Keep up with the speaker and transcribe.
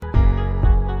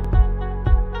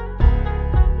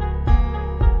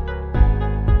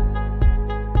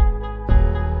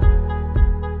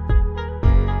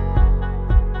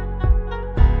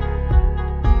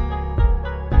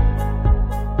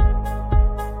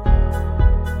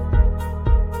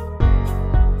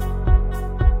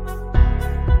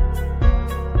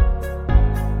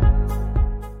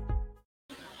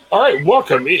right,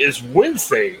 welcome. It is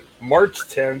Wednesday, March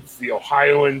 10th, the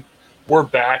Ohioan. We're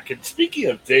back. And speaking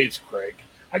of days, Craig,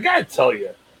 I got to tell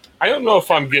you, I don't know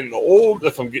if I'm getting old,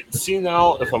 if I'm getting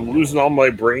senile, if I'm losing all my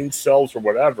brain cells or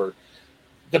whatever.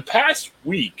 The past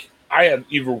week, I have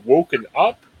either woken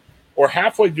up or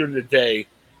halfway during the day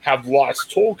have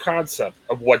lost total concept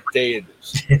of what day it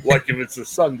is. Like if it's a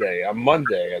Sunday, a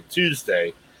Monday, a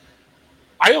Tuesday.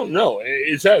 I don't know.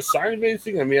 Is that a sign of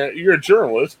anything? I mean, you're a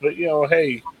journalist, but,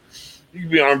 hey, you can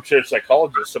be an armchair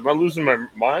psychologist. Am I losing my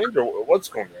mind or what's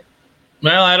going on?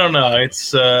 Well, I don't know.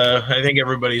 It's I think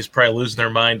everybody's probably losing their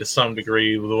mind to some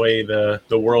degree with the way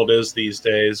the world is these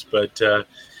days. But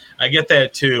I get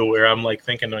that too, where I'm like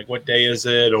thinking like, what day is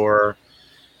it? Or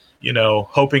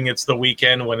hoping it's the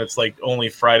weekend when it's like only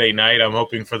Friday night. I'm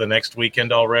hoping for the next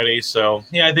weekend already. So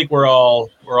yeah, I think we're all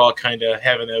kind of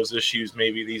having those issues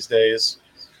maybe these days.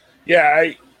 Yeah,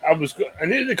 I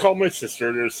needed to call my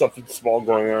sister. There's something small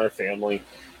going on in our family,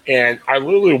 and I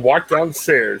literally walked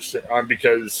downstairs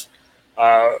because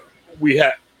uh, we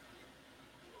have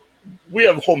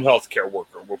a home health care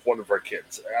worker with one of our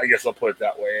kids. I guess I'll put it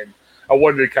that way. And I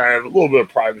wanted kind of a little bit of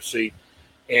privacy,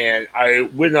 and I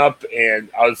went up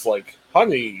and I was like,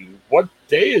 "Honey, what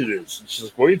day it is?" And she's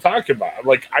like, "What are you talking about?" I'm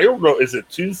like, "I don't know. Is it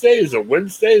Tuesday? Is it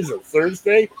Wednesday? Is it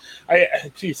Thursday?" I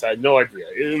had no idea.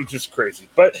 It was just crazy.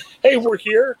 But hey, we're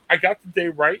here. I got the day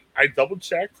right. I double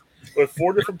checked with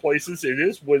 4 different places. It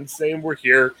is Wednesday, and we're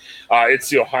here. It's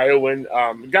the Ohioan.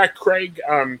 Got Craig.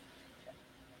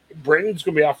 Brandon's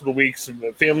going to be out for the week. Some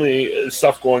family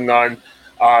stuff going on.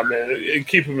 And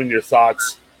keep him in your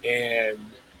thoughts, and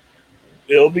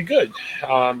it'll be good.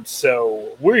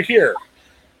 So we're here.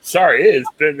 Sorry,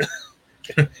 it's been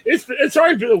it's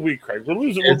already been a week, Craig. We're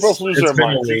both losing our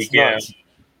minds. Week, it's nuts.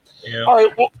 Yeah. All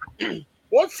right. Well,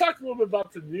 let's talk a little bit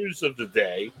about the news of the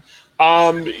day.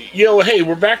 Hey,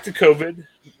 we're back to COVID.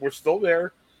 We're still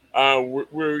there.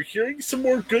 We're hearing some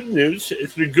more good news.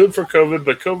 It's been good for COVID,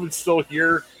 but COVID's still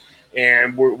here,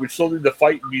 and we still need to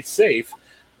fight and be safe.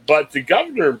 But the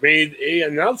governor made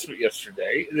an announcement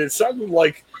yesterday, and it sounded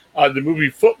like the movie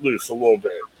Footloose a little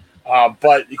bit.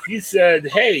 But he said,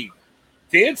 hey,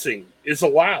 dancing is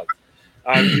allowed.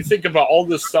 You think about all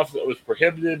this stuff that was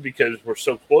prohibited because we're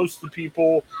so close to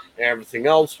people and everything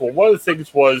else. Well, one of the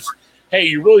things was, hey,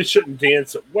 you really shouldn't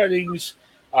dance at weddings.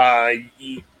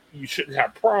 You shouldn't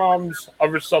have proms,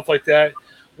 other stuff like that.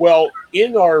 Well,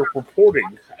 in our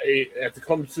reporting at the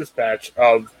Columbus Dispatch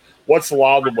of what's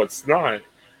allowed and what's not,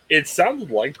 it sounded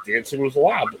like dancing was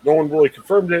allowed, but no one really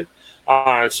confirmed it.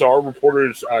 So our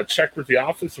reporters checked with the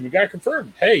office, and we got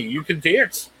confirmed. Hey, you can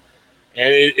dance.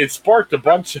 And it sparked a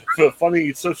bunch of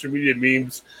funny social media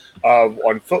memes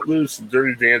on Footloose and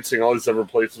Dirty Dancing, all these other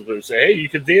places where they say, hey, you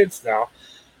can dance now.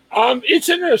 It's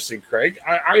interesting, Craig.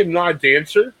 I am not a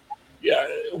dancer. Yeah,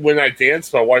 when I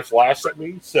dance, my wife laughs at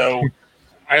me, so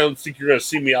I don't think you're going to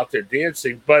see me out there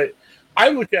dancing. But I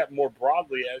look at it more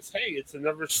broadly as, hey, it's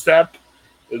another step.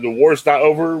 The war's not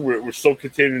over. We're still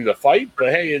continuing to fight, but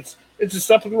hey, it's a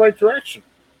step in the right direction.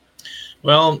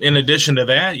 Well, in addition to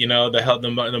that,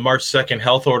 the March 2nd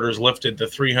health orders lifted the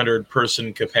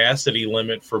 300-person capacity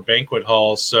limit for banquet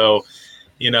halls. So,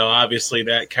 obviously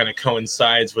that kind of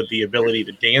coincides with the ability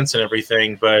to dance and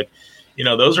everything. But,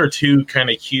 those are two kind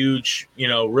of huge,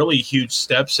 really huge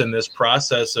steps in this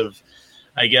process of,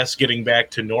 I guess, getting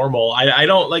back to normal.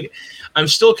 I'm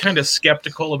still kind of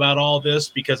skeptical about all this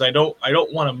because I don't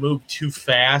want to move too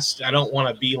fast. I don't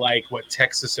want to be like what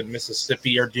Texas and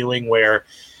Mississippi are doing where,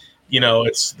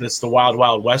 it's the wild,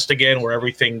 wild west again where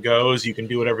everything goes. You can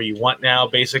do whatever you want now,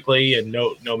 basically, and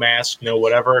no mask, no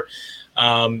whatever.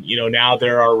 Now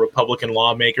there are Republican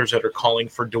lawmakers that are calling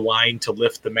for DeWine to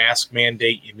lift the mask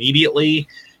mandate immediately,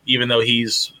 even though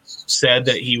he's said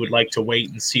that he would like to wait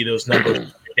and see those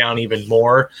numbers down even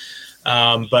more.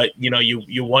 But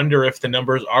you wonder if the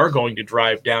numbers are going to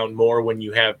drive down more when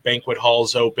you have banquet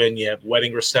halls open, you have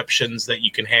wedding receptions that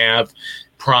you can have,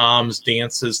 proms,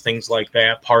 dances, things like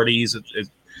that, parties.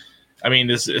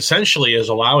 This essentially is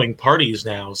allowing parties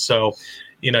now. So,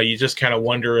 you just kind of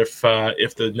wonder if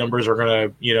the numbers are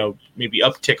going to, maybe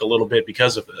uptick a little bit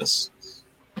because of this.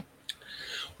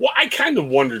 Well, I kind of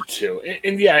wondered too.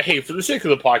 And yeah, hey, for the sake of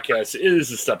the podcast, it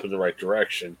is a step in the right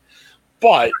direction.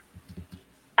 But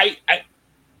I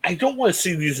don't want to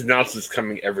see these announcements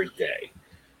coming every day.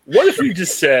 What if you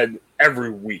just said every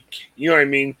week? You know what I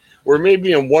mean? Or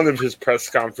maybe in one of his press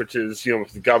conferences,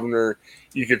 with the governor,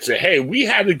 you could say, hey, we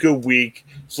had a good week,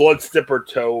 so let's dip our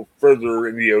toe further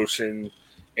in the ocean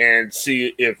and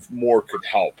see if more could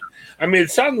help. I mean,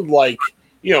 it sounded like,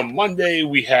 Monday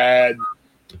we had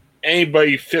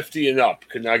anybody 50 and up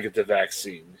could not get the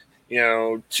vaccine.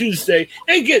 Tuesday.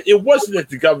 And again, it wasn't that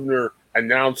the governor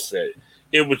announced it.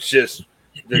 It was just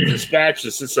the dispatch,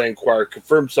 the Cincinnati Enquirer,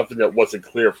 confirmed something that wasn't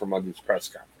clear from Monday's press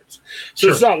conference. So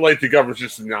It's not like the governor's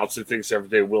just announcing things every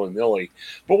day willy-nilly.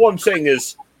 But what I'm saying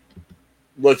is,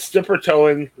 let's dip our toe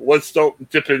in. Let's don't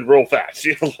dip in real fast.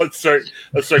 Let's start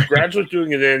gradually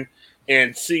doing it in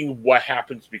and seeing what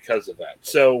happens because of that.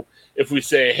 So if we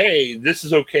say, hey, this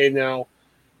is okay now,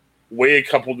 wait a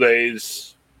couple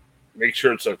days, make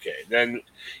sure it's okay. Then,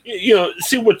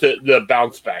 see what the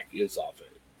bounce back is off it.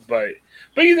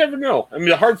 But you never know. I mean,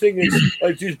 the hard thing is,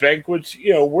 like these banquets,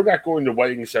 we're not going to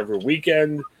weddings every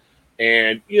weekend.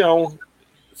 And,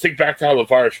 think back to how the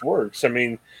virus works. I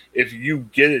mean, if you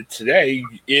get it today,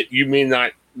 you may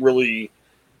not really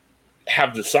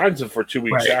have the signs of it for 2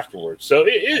 weeks afterwards. So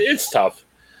it's tough.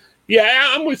 Yeah,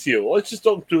 I'm with you. Let's just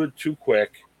don't do it too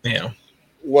quick. Yeah.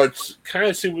 Let's kind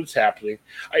of see what's happening.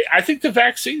 I think the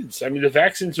vaccines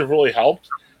have really helped.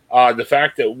 The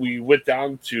fact that we went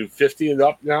down to 50 and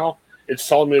up now, it's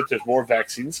telling me that there's more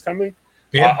vaccines coming.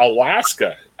 Yeah.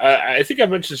 Alaska, I think I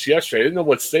mentioned this yesterday. I didn't know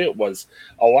what state it was.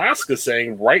 Alaska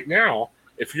saying right now,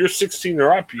 if you're 16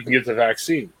 or up, you can get the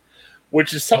vaccine,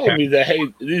 which is telling me that,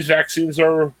 hey, these vaccines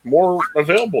are more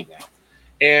available now.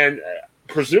 And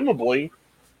presumably,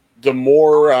 the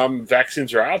more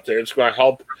vaccines are out there, it's going to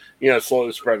help, slow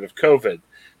the spread of COVID.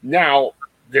 Now,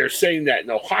 they're saying that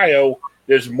in Ohio,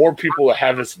 there's more people that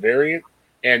have this variant,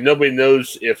 and nobody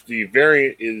knows if the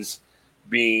variant is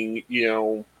being,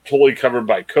 totally covered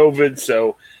by COVID.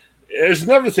 So there's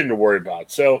another thing to worry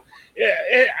about. So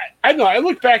I know. I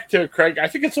look back to Craig. I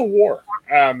think it's a war.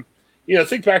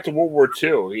 Think back to World War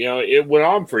II. It went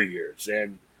on for years,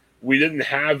 and we didn't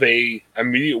have a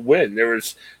immediate win. There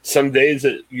was some days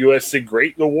that U.S. did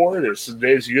great in the war. There's some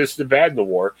days U.S. did bad in the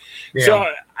war. Yeah. So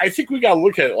I think we got to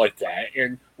look at it like that.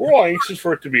 And we're all anxious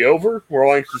for it to be over. We're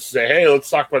all anxious to say, hey, let's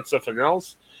talk about something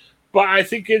else. But I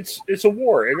think it's a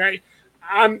war, and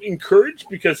I'm encouraged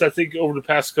because I think over the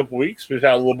past couple of weeks we've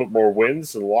had a little bit more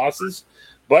wins than losses,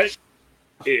 but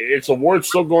it's a war that's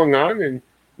still going on, and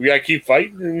we got to keep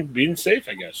fighting and being safe,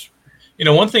 I guess.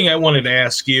 One thing I wanted to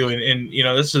ask you, and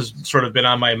this has sort of been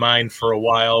on my mind for a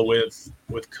while with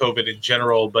COVID in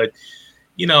general, but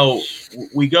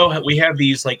we have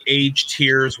these like age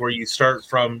tiers where you start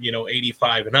from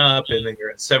 85 and up, and then you're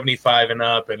at 75 and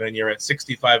up, and then you're at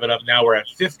 65 and up. Now we're at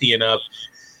 50 and up.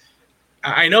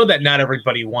 I know that not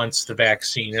everybody wants the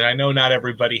vaccine, and I know not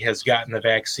everybody has gotten the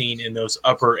vaccine in those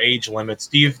upper age limits.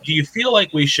 Do you feel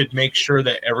like we should make sure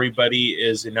that everybody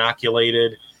is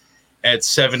inoculated at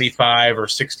 75 or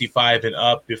 65 and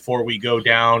up before we go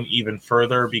down even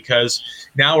further? Because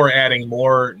now we're adding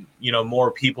more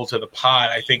people to the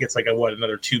pot. I think it's like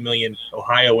another 2 million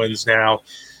Ohioans now.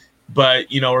 But,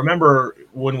 remember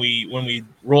when we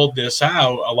rolled this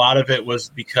out, a lot of it was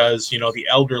because, the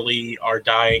elderly are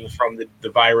dying from the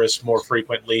virus more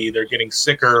frequently. They're getting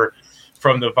sicker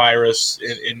from the virus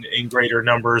in greater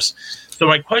numbers. So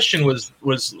my question was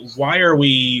why are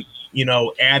we,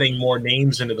 adding more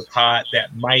names into the pot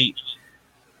that might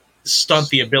stunt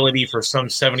the ability for some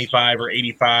 75 or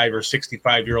 85 or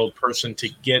 65-year-old person to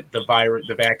get the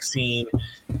vaccine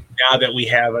now that we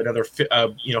have another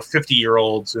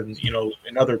 50-year-olds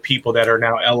and other people that are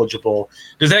now eligible?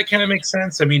 Does that kind of make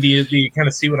sense? I mean, do you kind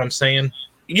of see what I'm saying?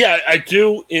 Yeah, I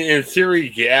do. In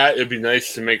theory, yeah, it'd be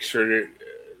nice to make sure that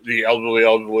the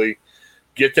elderly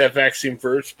get that vaccine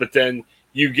first, but then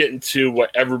you get into what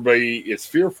everybody is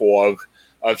fearful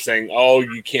of saying, oh,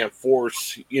 you can't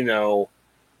force, the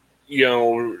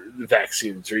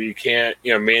vaccines, or you can't,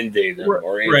 mandate them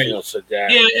or anything else like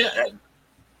that. Yeah,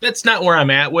 that's not where I'm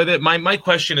at with it. My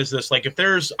question is this: like, if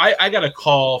there's, I got a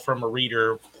call from a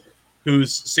reader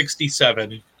who's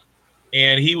 67,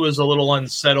 and he was a little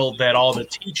unsettled that all the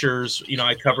teachers,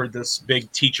 I covered this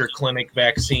big teacher clinic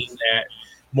vaccine that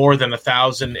more than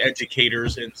 1,000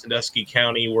 educators in Sandusky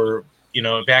County were,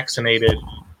 vaccinated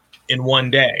in one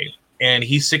day. And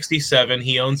he's 67.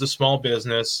 He owns a small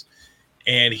business,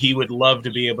 and he would love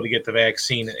to be able to get the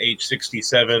vaccine at age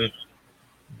 67,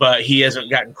 but he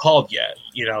hasn't gotten called yet.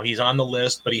 He's on the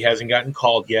list, but he hasn't gotten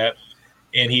called yet.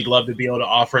 And he'd love to be able to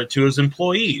offer it to his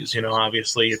employees.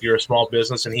 Obviously, if you're a small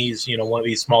business and he's, one of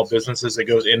these small businesses that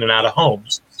goes in and out of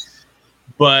homes.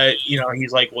 But,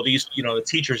 he's like, well, these, the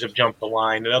teachers have jumped the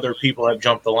line and other people have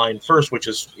jumped the line first, which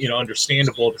is,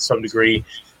 understandable to some degree.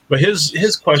 But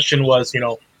his question was,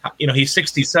 he's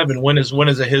 67. When is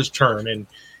it his turn? And,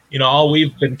 all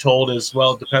we've been told is,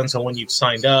 well, it depends on when you've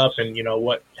signed up and,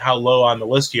 how low on the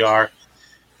list you are.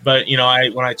 But,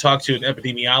 when I talked to an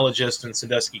epidemiologist in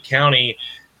Sandusky County,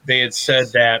 they had said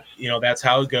that, that's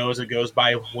how it goes. It goes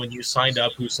by when you signed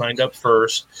up, who signed up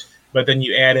first. but then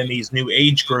you add in these new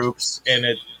age groups, and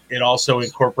it also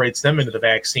incorporates them into the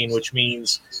vaccine, which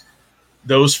means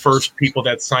those first people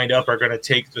that signed up are going to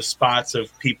take the spots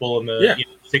of people in the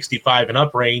 65 and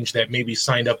up range that maybe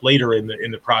signed up later in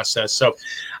the process. So,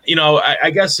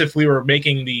 I guess if we were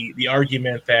making the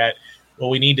argument that, well,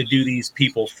 we need to do these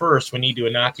people first, we need to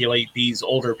inoculate these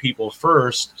older people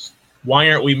first, why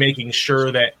aren't we making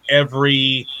sure that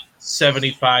every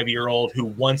 75-year-old who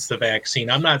wants the vaccine,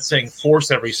 I'm not saying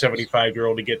force every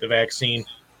 75-year-old to get the vaccine,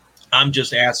 I'm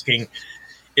just asking,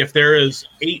 if there is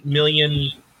 8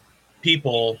 million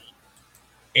people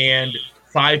and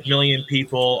 5 million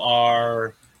people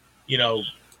are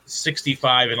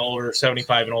 65 and older,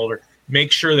 75 and older,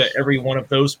 make sure that every one of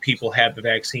those people have the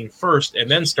vaccine first,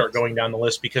 and then start going down the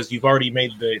list, because you've already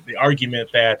made the argument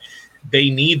that they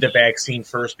need the vaccine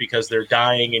first because they're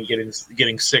dying and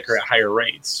getting sicker at higher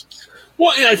rates.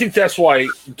 Well, and I think that's why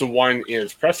DeWine in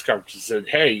his press conference said,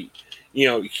 hey,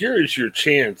 here is your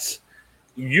chance.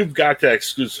 You've got that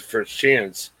exclusive first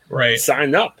chance. Right.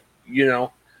 Sign up.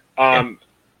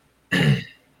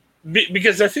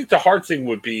 Because I think the hard thing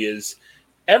would be is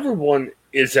everyone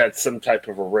is at some type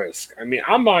of a risk. I mean,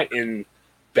 I'm not in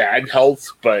bad health,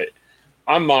 but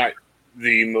I'm not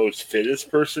the most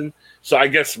fittest person. So I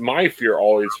guess my fear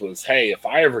always was, hey, if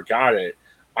I ever got it,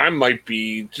 I might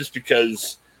be, just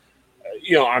because,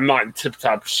 I'm not in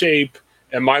tip-top shape,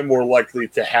 am I more likely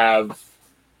to have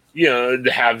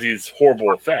these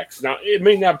horrible effects? Now, it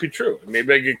may not be true.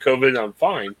 Maybe I get COVID and I'm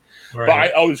fine. Right. But I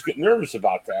always get nervous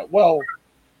about that. Well,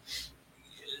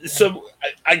 so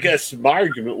I guess my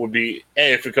argument would be,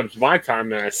 hey, if it comes my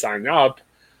time and I sign up,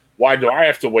 why do I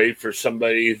have to wait for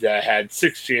somebody that had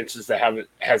 6 chances that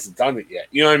hasn't done it yet?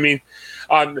 You know what I mean?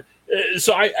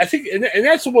 So I think, and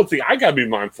that's the one thing I got to be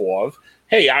mindful of.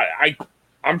 Hey,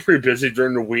 I'm pretty busy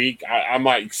during the week. I'm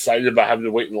not excited about having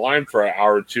to wait in line for an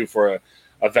hour or two for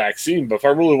a vaccine. But if I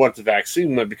really want the vaccine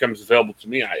when it becomes available to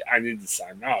me, I need to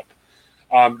sign up.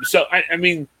 So, I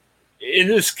mean, in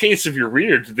this case of your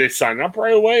reader, did they sign up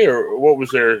right away, or what was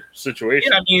their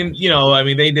situation? Yeah,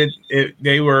 they did.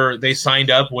 They signed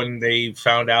up when they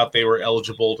found out they were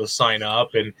eligible to sign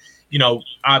up, and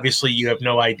obviously you have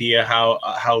no idea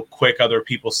how quick other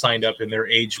people signed up in their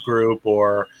age group,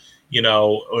 or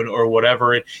or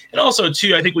whatever. And also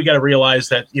too, I think we got to realize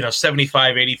that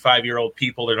 75, 85-year-old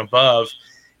people and above,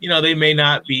 they may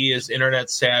not be as internet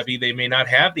savvy. They may not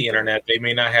have the internet. They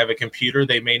may not have a computer.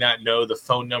 They may not know the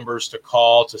phone numbers to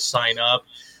call to sign up.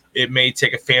 It may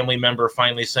take a family member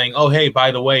finally saying, oh, hey,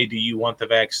 by the way, do you want the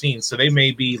vaccine? So they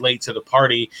may be late to the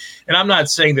party. And I'm not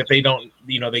saying that they don't,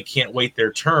 they can't wait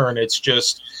their turn. It's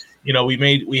just,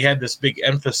 we had this big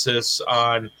emphasis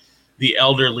on the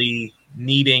elderly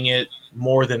needing it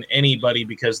more than anybody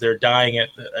because they're dying at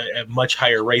a much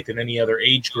higher rate than any other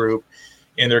age group.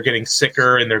 And they're getting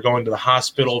sicker, and they're going to the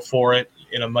hospital for it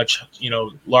in a much,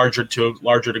 larger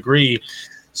degree.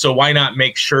 So why not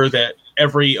make sure that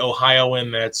every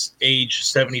Ohioan that's age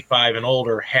 75 and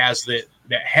older has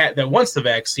that wants the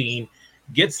vaccine,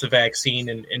 gets the vaccine,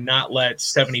 and not let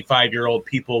 75-year-old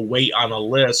people wait on a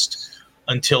list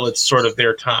until it's sort of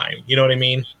their time. You know what I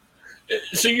mean?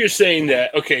 So you're saying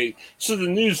that, okay, so the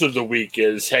news of the week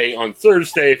is, hey, on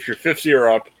Thursday, if you're 50 or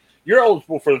up, you're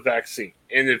eligible for the vaccine.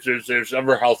 And if there's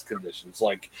other health conditions,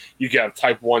 like you can have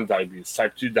type 1 diabetes,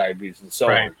 type 2 diabetes, and so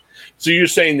on. So you're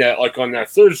saying that, like, on that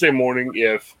Thursday morning,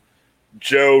 if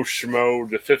Joe Schmo,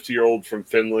 the 50-year-old from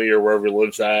Findlay or wherever he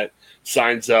lives at,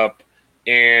 signs up,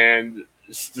 and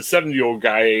the 70-year-old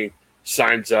guy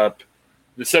signs up,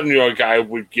 the 70-year-old guy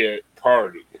would get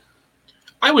priority.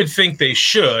 I would think they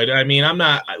should. I mean, I'm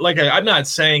not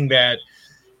saying that,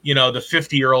 the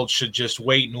 50-year-old should just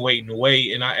wait.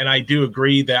 And I do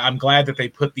agree that I'm glad that they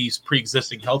put these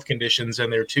pre-existing health conditions in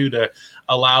there too, to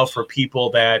allow for people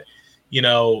that,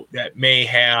 that may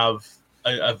have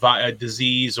a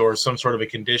disease or some sort of a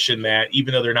condition that,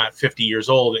 even though they're not 50 years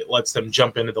old, it lets them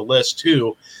jump into the list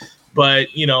too. But,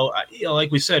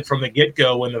 like we said, from the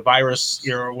get-go, when the virus,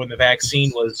 when the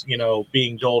vaccine was,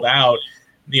 being doled out,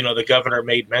 the governor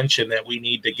made mention that we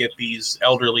need to get these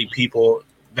elderly people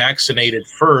vaccinated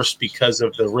first because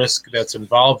of the risk that's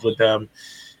involved with them.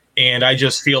 And I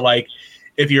just feel like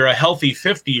if you're a healthy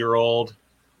 50-year-old,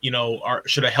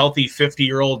 should a healthy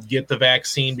 50-year-old get the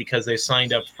vaccine because they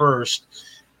signed up first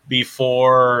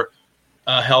before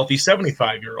a healthy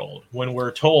 75-year-old, when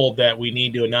we're told that we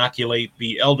need to inoculate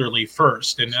the elderly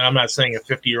first? And I'm not saying a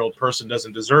 50-year-old person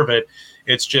doesn't deserve it.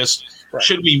 It's just, right,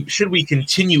 should we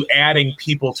continue adding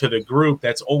people to the group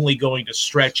that's only going to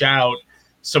stretch out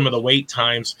some of the wait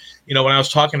times? When I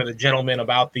was talking to the gentleman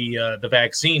about the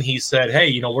vaccine, he said,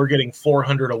 hey, we're getting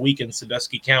 400 a week in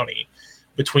Sandusky County.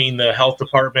 between the health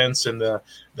departments and the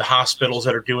hospitals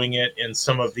that are doing it, and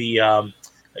some of the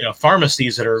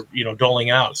pharmacies that are doling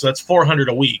out. So that's 400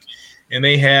 a week, and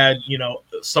they had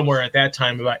somewhere at that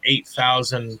time about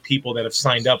 8,000 people that have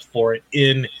signed up for it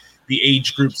in the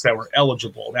age groups that were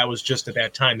eligible. That was just at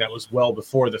that time. That was well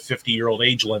before the 50-year-old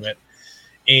age limit.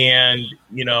 And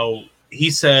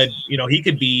he said he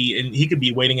could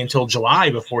be waiting until July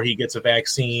before he gets a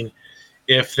vaccine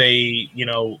if they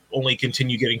only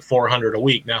continue getting 400 a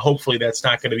week. Now hopefully that's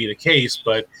not going to be the case,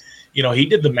 but he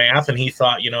did the math and he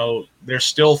thought there's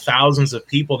still thousands of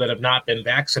people that have not been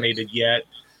vaccinated yet.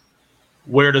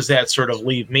 Where does that sort of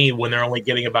leave me when they're only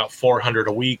getting about 400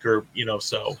 a week, or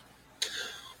so?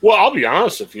 Well, I'll be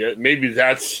honest with you. Maybe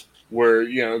that's where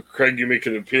Craig, you make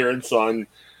an appearance on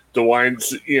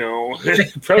DeWine's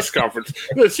press conference.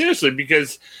 No, seriously,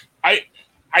 because I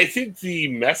think the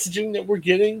messaging that we're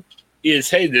getting is,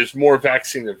 hey, there's more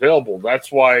vaccine available.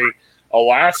 That's why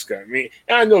Alaska. I mean,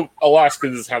 and I know Alaska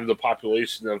doesn't have the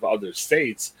population of other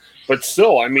states, but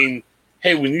still, I mean,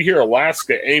 hey, when you hear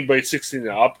Alaska, anybody 16 and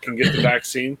up can get the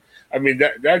vaccine. I mean,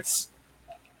 that's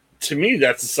to me,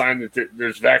 that's a sign that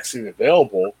there's vaccine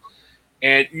available.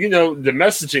 And the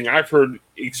messaging I've heard,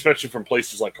 especially from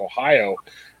places like Ohio,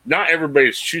 not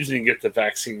everybody's choosing to get the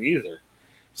vaccine either.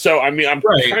 So I mean,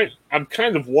 I'm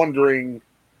kind of wondering.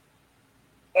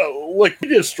 Like we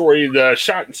did a story, the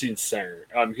Schottenstein Center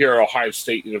here at Ohio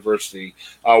State University,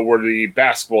 where the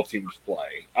basketball teams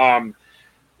play.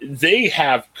 They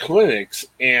have clinics,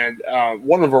 and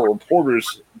one of our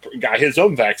reporters got his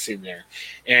own vaccine there,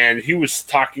 and he was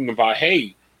talking about,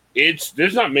 hey,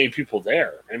 there's not many people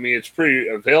there. I mean, it's pretty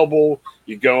available.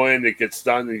 You go in, it gets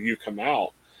done, and you come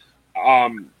out.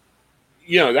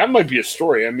 That might be a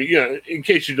story. I mean, in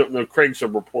case you don't know, Craig's a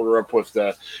reporter up with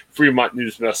the Fremont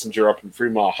News Messenger up in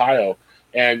Fremont, Ohio.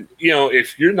 And,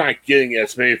 if you're not getting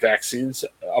as many vaccines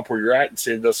up where you're at in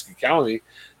Sandusky County,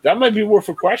 that might be worth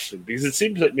a question, because it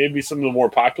seems like maybe some of the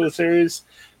more populous areas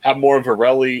have more of a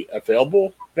readily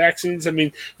available vaccines. I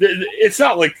mean, it's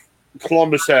not like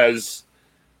Columbus has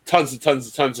tons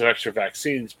of extra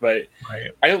vaccines, but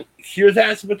right. I don't hear that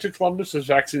as much of Columbus as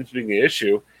vaccines being an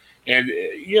issue. And,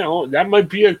 that might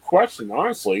be a question,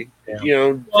 honestly,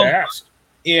 to ask.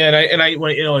 Yeah, and I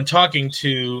in talking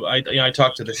to, I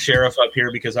talked to the sheriff up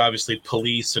here, because obviously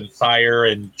police and fire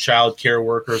and child care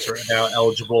workers are now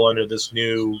eligible under this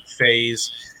new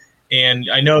phase. And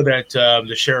I know that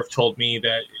the sheriff told me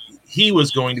that he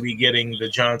was going to be getting the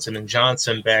Johnson &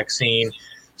 Johnson vaccine.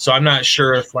 So I'm not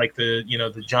sure if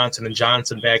the Johnson &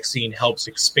 Johnson vaccine helps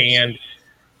expand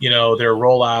their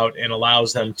rollout and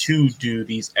allows them to do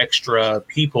these extra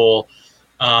people.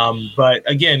 But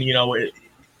again,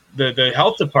 the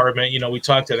health department, we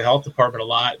talk to the health department a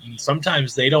lot, and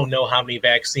sometimes they don't know how many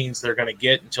vaccines they're going to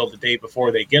get until the day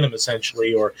before they get them,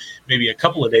 essentially, or maybe a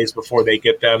couple of days before they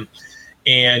get them.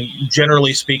 And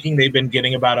generally speaking, they've been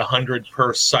getting about 100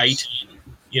 per site,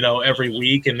 every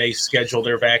week, and they schedule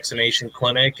their vaccination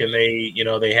clinic, and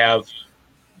they have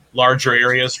larger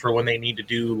areas for when they need to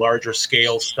do larger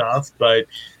scale stuff. But,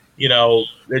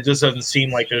 it just doesn't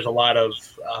seem like there's a lot of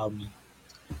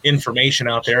information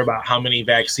out there about how many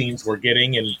vaccines we're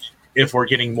getting, and if we're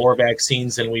getting more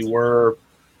vaccines than we were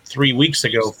 3 weeks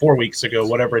ago, 4 weeks ago,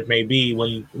 whatever it may be,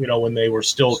 when they were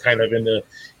still kind of in the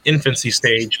infancy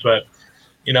stage. But,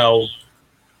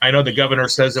 I know the governor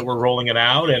says that we're rolling it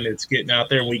out and it's getting out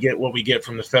there, and we get what we get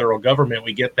from the federal government.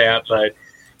 We get that. But,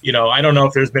 I don't know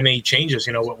if there's been any changes.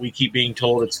 What we keep being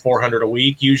told, it's 400 a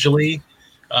week usually,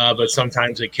 but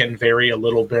sometimes it can vary a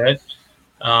little bit.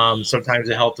 Sometimes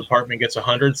the health department gets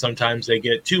 100, sometimes they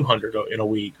get 200 in a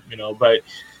week, but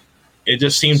it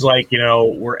just seems like,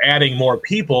 we're adding more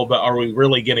people, but are we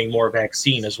really getting more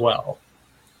vaccine as well?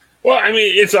 Well, I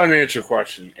mean, it's an unanswered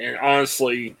question. And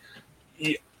honestly,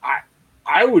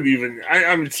 I would even,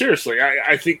 I mean, seriously,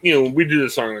 I think, we do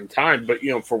this on time, but,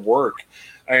 for work,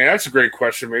 I mean, that's a great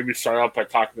question. Maybe start out by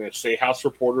talking to State House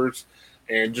reporters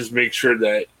and just make sure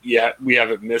that, we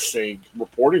haven't missed any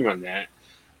reporting on that.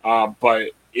 But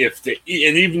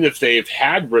even if they've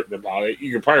had written about it,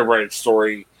 you can probably write a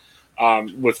story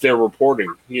with their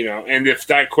reporting, and if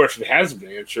that question hasn't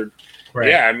been answered, right.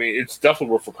 Yeah, I mean, it's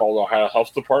definitely worth a call to Ohio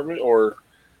Health Department, or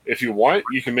if you want,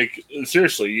 you can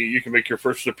make your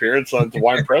first appearance on the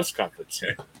DeWine press conference.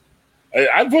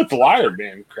 I'd vote the liar,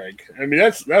 man, Craig. I mean,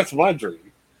 that's my dream.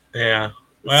 Yeah.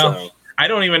 Well, so. I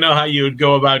don't even know how you would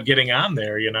go about getting on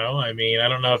there, I mean, I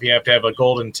don't know if you have to have a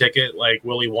golden ticket like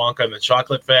Willy Wonka and the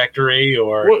Chocolate Factory,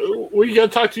 or... Well, you got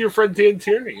to talk to your friend Dan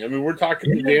Tierney. I mean, we're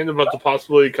talking to Dan about the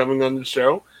possibility of coming on the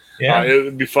show. Yeah. It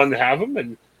would be fun to have him,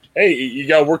 and, hey, you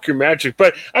got to work your magic.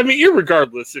 But, I mean,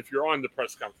 irregardless, if you're on the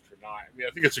press conference or not? I mean,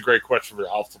 I think it's a great question for the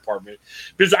health department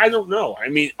because I don't know. I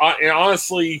mean, and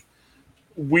honestly,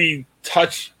 we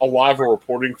touch a lot of our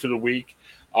reporting for the week.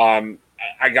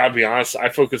 I gotta be honest, I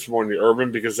focus more on the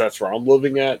urban because that's where I'm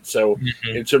living at. So,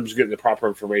 in terms of getting the proper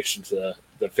information to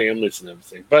the families and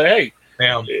everything. But hey,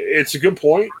 it's a good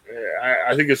point.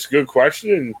 I think it's a good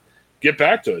question, and get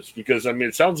back to us because I mean,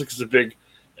 it sounds like it's a big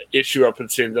issue up in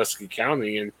Sandusky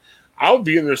County, and I would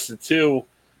be interested too.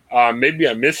 Maybe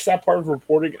I missed that part of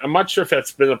reporting. I'm not sure if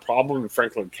that's been a problem in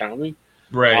Franklin County.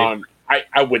 Right.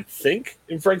 I would think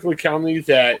in Franklin County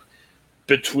that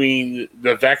between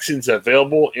the vaccines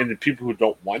available and the people who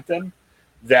don't want them,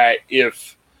 that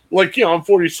if, like, I'm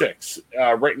 46.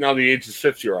 Right now the age is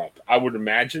 50 or up. I would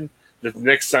imagine that the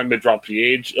next time they drop the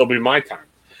age, it'll be my time.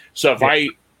 So if I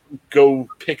go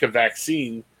pick a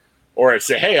vaccine or I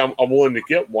say, hey, I'm willing to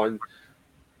get one,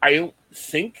 I don't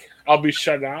think I'll be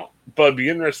shut out, but I'd be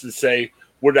interested to say,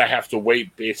 would I have to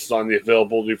wait based on the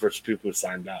availability versus people who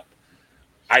signed up?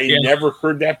 I never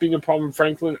heard that being a problem in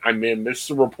Franklin. I may have missed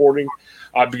the reporting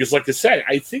because, like I said,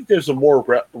 I think there's a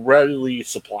more readily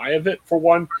supply of it, for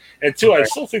one. And two, I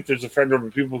still think there's a fair number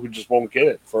of people who just won't get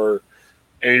it for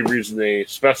any reason they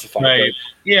specify. Right.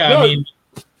 But, I mean,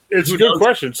 it's a good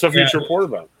question. Something you should report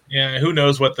about. Yeah, who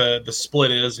knows what the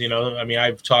split is, I mean,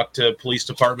 I've talked to police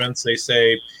departments. They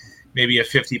say maybe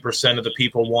 50% of the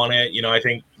people want it. I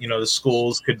think, the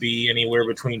schools could be anywhere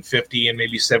between 50 and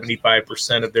maybe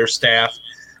 75% of their staff.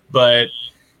 But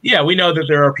yeah, we know that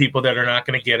there are people that are not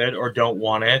going to get it or don't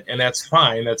want it, and that's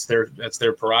fine. That's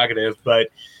their prerogative. But,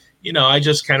 I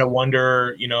just kind of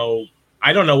wonder,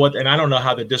 I don't know and I don't know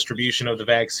how the distribution of the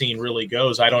vaccine really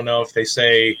goes. I don't know if they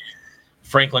say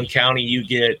Franklin County, you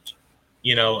get,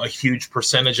 a huge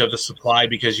percentage of the supply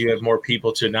because you have more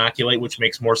people to inoculate, which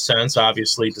makes more sense,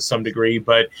 obviously, to some degree.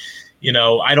 But,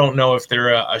 I don't know if they're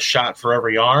a shot for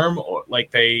every arm, or like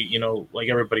they, like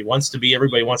everybody wants to be.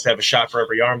 Everybody wants to have a shot for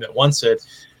every arm that wants it.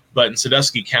 But in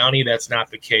Sandusky County, that's not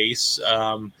the case.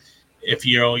 If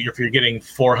you're getting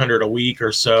 400 a week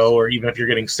or so, or even if you're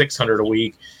getting 600 a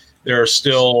week, there are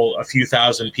still a few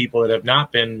thousand people that have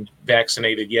not been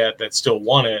vaccinated yet that still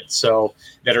want it. So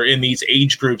that are in these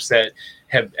age groups that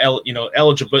have,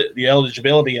 the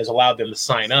eligibility has allowed them to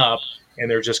sign up, and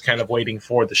they're just kind of waiting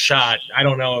for the shot. I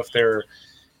don't know if they're,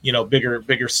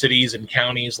 bigger cities and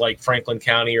counties like Franklin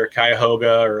County or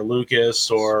Cuyahoga or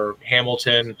Lucas or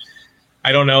Hamilton.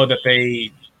 I don't know that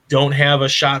they don't have a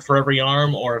shot for every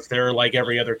arm, or if they're like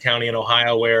every other county in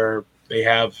Ohio where they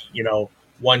have,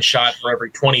 one shot for every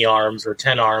 20 arms or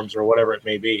 10 arms or whatever it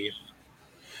may be.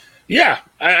 Yeah.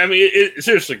 I mean,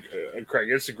 seriously, Craig,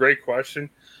 it's a great question.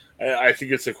 I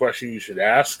think it's a question you should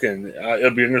ask, and it'll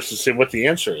be interesting to see what the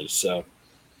answer is. So,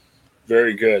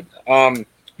 very good.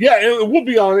 It will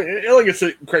be on. Like I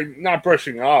said, Craig, not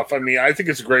brushing off. I mean, I think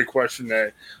it's a great question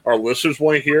that our listeners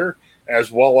want to hear,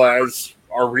 as well as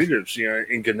our readers,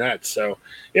 in Gannett. So,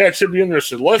 yeah, it should be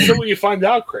interesting. Let us know what you find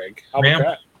out, Craig. How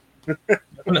about that?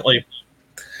 Definitely.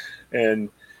 And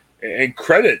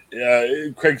credit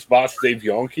Craig's boss, Dave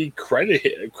Yonke.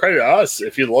 Credit us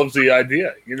if he loves the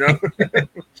idea.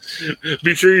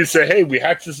 Be sure you say, "Hey, we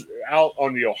hatched this out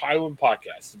on the Ohioan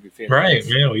podcast." To be fantastic. Right?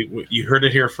 Yeah, you heard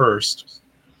it here first.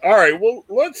 All right. Well,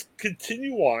 let's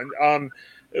continue on.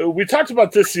 We talked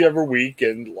about this the other week,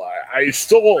 and I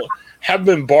still have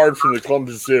been barred from the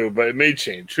Columbus Zoo, but it may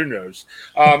change. Who knows?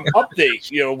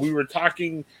 Update. We were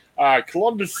talking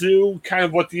Columbus Zoo, kind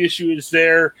of what the issue is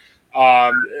there.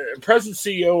 President,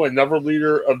 CEO, another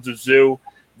leader of the zoo,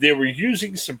 they were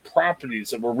using some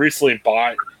properties that were recently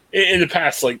bought in the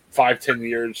past, like 5-10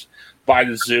 years, by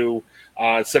the zoo.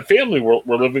 Some family were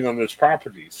living on those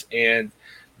properties, and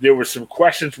there were some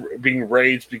questions being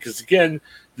raised because, again,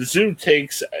 the zoo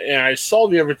takes, and I saw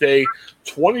the other day,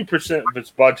 20% of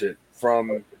its budget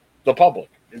from the public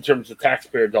in terms of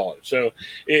taxpayer dollars. So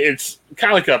it's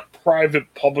kind of like a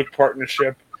private-public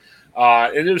partnership.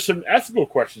 And there's some ethical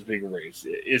questions being raised.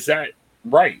 Is that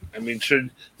right? I mean,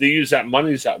 should they use that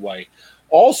money that way?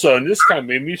 Also, and this kind of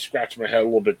made me scratch my head a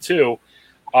little bit too,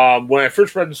 when I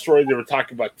first read the story, they were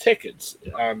talking about tickets.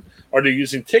 Are they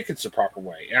using tickets the proper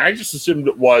way? And I just assumed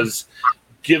it was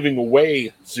giving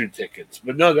away zoo tickets.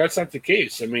 But no, that's not the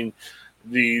case. I mean,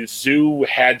 the zoo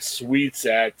had suites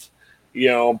at,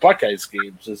 Buckeyes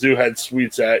games. The zoo had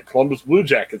suites at Columbus Blue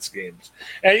Jackets games.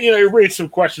 And, it raised some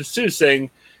questions too, saying,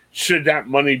 should that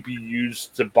money be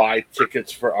used to buy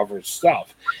tickets for other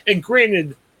stuff? And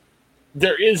granted,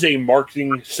 there is a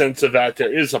marketing sense of that.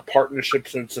 There is a partnership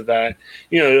sense of that.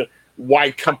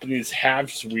 Why companies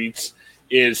have suites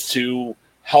is to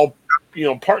help,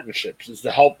 partnerships, is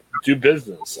to help do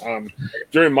business.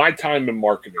 During my time in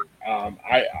marketing,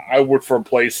 I worked for a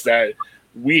place that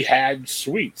we had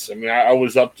suites. I mean, I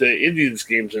was up to Indians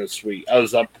games in a suite. I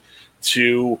was up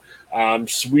to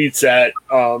suites at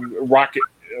Rocket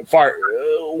Fire.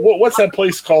 What's that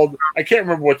place called? I can't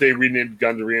remember what they renamed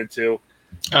Gundry into.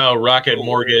 Oh, Rocket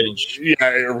Mortgage. Yeah,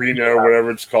 Arena or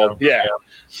whatever it's called. Yeah.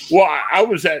 Well, I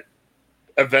was at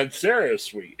Avancera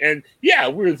suite, and yeah,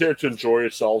 we were there to enjoy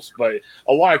ourselves. But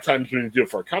a lot of times when you do it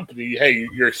for a company, hey,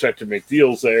 you're expected to make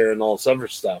deals there and all this other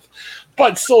stuff.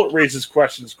 But still, it raises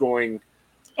questions going,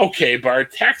 okay, but are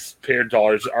taxpayer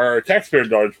dollars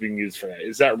being used for that?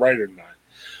 Is that right or not?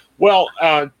 Well,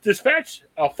 Dispatch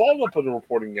followed up on the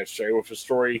reporting yesterday with a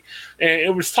story, and it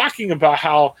was talking about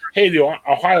how, hey, the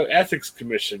Ohio Ethics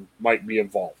Commission might be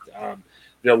involved.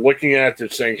 They're looking at it, they're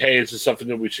saying, hey, is this something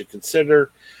that we should consider?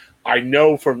 I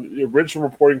know from the original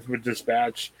reporting from the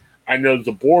Dispatch, I know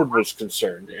the board was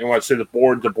concerned. And when I say the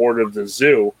board of the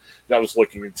zoo that was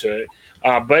looking into it.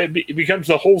 But it becomes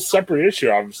a whole separate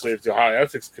issue, obviously, if the Ohio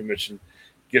Ethics Commission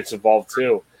gets involved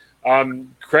too.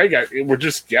 Craig, we're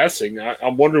just guessing.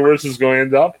 I'm wondering where this is going to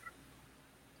end up.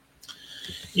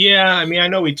 Yeah, I mean, I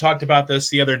know we talked about this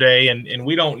the other day, and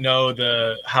we don't know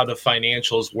how the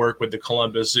financials work with the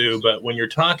Columbus Zoo, but when you're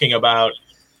talking about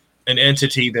an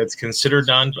entity that's considered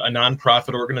a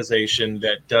nonprofit organization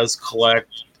that does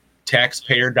collect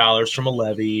taxpayer dollars from a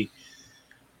levy,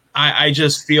 I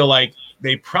just feel like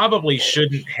they probably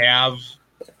shouldn't have,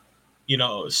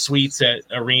 suites at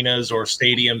arenas or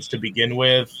stadiums to begin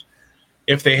with.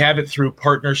 If they have it through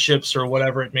partnerships or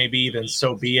whatever it may be, then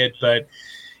so be it. But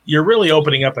you're really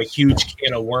opening up a huge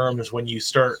can of worms when you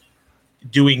start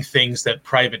doing things that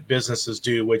private businesses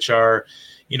do, which are,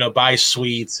 buy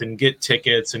suites and get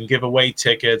tickets and give away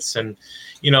tickets. And,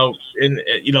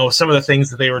 some of the things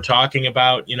that they were talking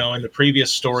about, in the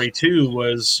previous story too,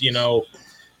 was,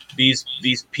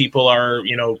 these people are,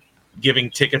 giving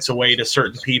tickets away to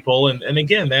certain people. And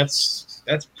again, that's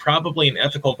probably an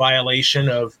ethical violation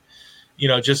of,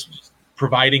 just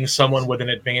providing someone with an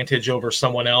advantage over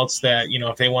someone else that,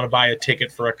 if they want to buy a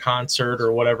ticket for a concert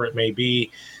or whatever it may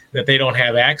be, that they don't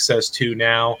have access to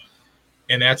now.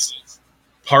 And that's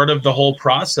part of the whole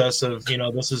process of,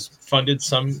 this is funded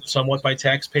somewhat by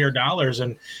taxpayer dollars.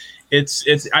 And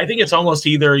I think it's almost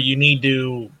either you need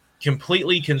to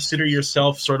completely consider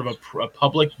yourself sort of a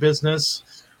public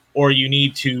business, or you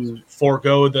need to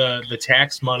forego the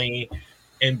tax money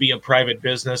and be a private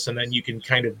business, and then you can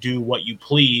kind of do what you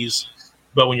please.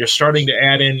 But when you're starting to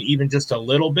add in even just a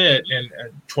little bit, and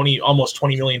almost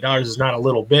 $20 million is not a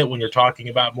little bit when you're talking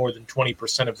about more than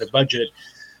 20% of the budget,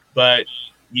 but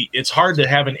it's hard to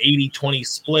have an 80-20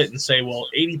 split and say, well,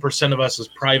 80% of us is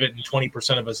private and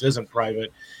 20% of us isn't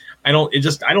private. I don't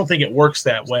think it works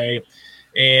that way.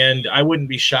 And I wouldn't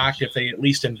be shocked if they at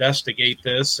least investigate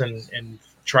this and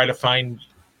try to find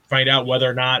out whether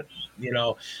or not,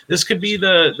 this could be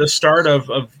the start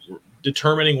of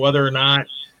determining whether or not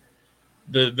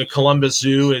the Columbus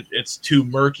Zoo, it's too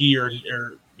murky or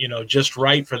just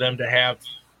right for them to have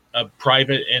a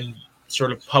private and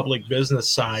sort of public business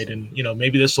side. And,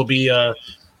 maybe this will be a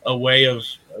way of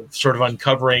sort of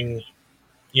uncovering,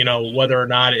 whether or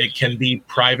not it can be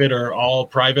private or all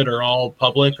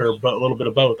public, or a little bit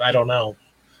of both. I don't know.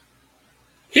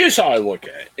 Here's how I look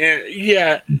at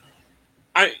it.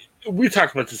 And we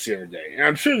talked about this the other day, and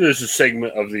I'm sure there's a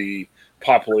segment of the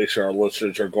population, our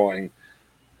listeners, are going,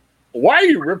 why are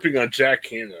you ripping on Jack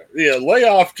Hanna? Lay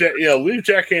off Jack, leave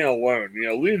Jack Hanna alone,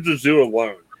 leave the zoo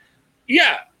alone.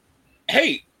 Yeah.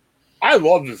 Hey, I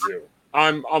love the zoo.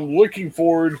 I'm looking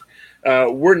forward.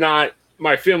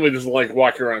 My family doesn't like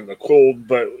walking around in the cold,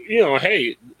 but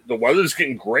hey, the weather's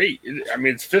getting great.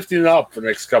 It's 50 and up for the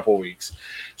next couple of weeks.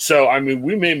 So,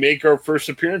 we may make our first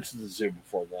appearance at the zoo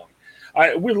before long.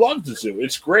 We love the zoo.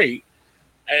 It's great.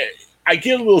 I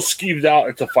get a little skeeved out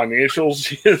at the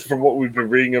financials from what we've been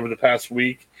reading over the past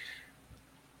week.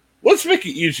 Let's make it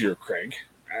easier, Craig.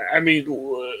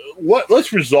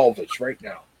 Let's resolve this right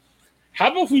now. How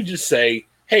about we just say,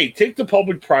 hey, take the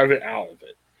public-private out of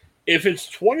it. If it's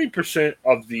 20%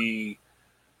 of the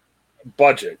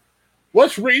budget,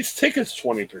 let's raise tickets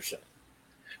 20%.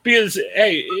 Because,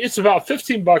 hey, it's about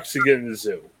 $15 to get in the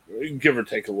zoo, give or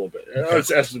take a little bit.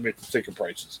 Let's estimate the ticket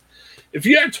prices. If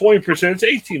you add 20%, it's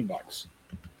 $18.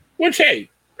 Which, hey,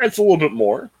 that's a little bit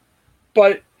more.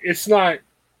 But it's not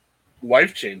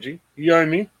life-changing. You know what I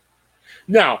mean?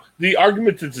 Now, the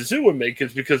argument that the zoo would make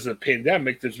is because of the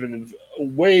pandemic, there's been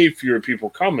way fewer people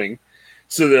coming.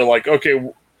 So they're like,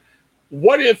 okay,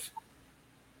 what if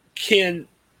I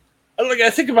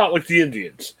think about like the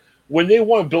Indians. When they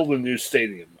want to build a new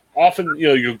stadium, often,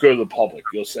 you'll go to the public.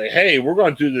 You'll say, hey, we're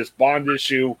going to do this bond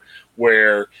issue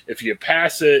where if you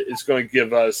pass it, it's going to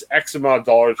give us X amount of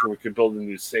dollars where we can build a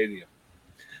new stadium.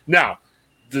 Now,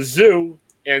 the zoo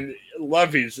and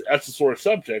levies, that's a sort of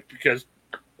subject because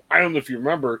I don't know if you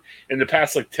remember, in the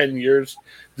past 10 years,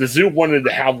 the zoo wanted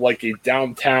to have a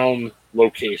downtown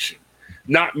location.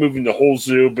 Not moving the whole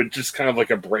zoo, but just kind of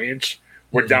like a branch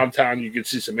where downtown you can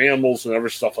see some animals and other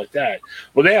stuff like that.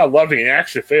 Well, they had a levy and it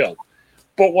actually failed.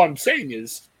 But what I'm saying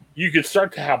is you could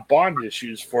start to have bond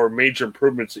issues for major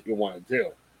improvements that you want to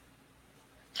do.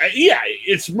 Yeah,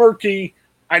 it's murky.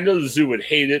 I know the zoo would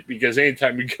hate it because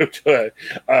anytime you go to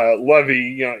a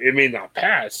levy, it may not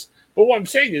pass. But what I'm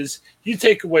saying is you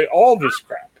take away all this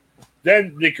crap.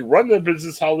 Then they can run their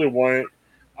business how they want.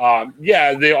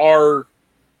 Yeah, they are,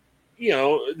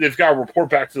 they've got to report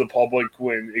back to the public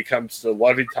when it comes to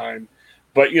levy time.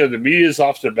 But, the media's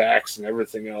off their backs and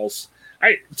everything else.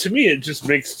 To me, it just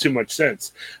makes too much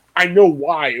sense. I know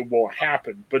why it won't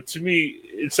happen, but to me,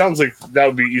 it sounds like that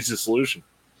would be the easiest solution.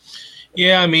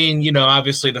 Yeah, I mean,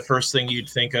 obviously the first thing you'd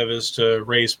think of is to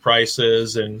raise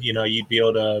prices and, you'd be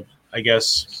able to, I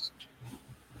guess,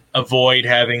 avoid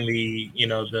having the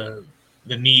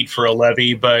need for a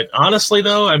levy. But honestly,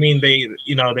 though, I mean,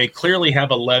 they clearly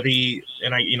have a levy,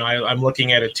 and I'm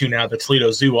looking at it too now. The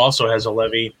Toledo Zoo also has a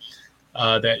levy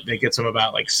that gets them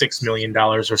about $6 million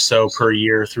or so per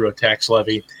year through a tax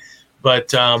levy. But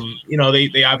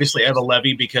they obviously have a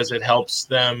levy because it helps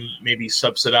them maybe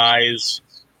subsidize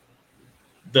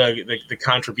the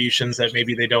contributions that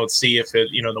maybe they don't see if it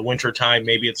the winter time,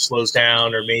 maybe it slows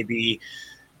down, or maybe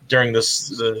during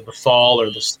the fall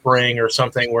or the spring or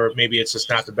something where maybe it's just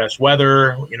not the best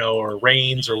weather, or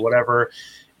rains or whatever.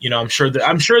 I'm sure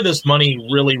this money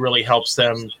really, really helps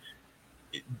them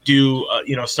do,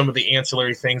 some of the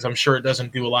ancillary things. I'm sure it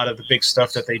doesn't do a lot of the big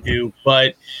stuff that they do,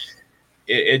 but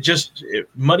it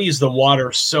muddies the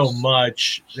water so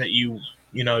much that you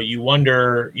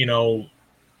wonder,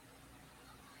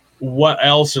 what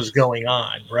else is going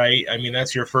on, right? I mean,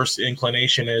 that's your first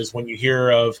inclination is when you hear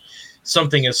of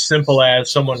something as simple as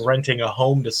someone renting a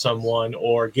home to someone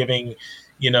or giving,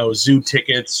 zoo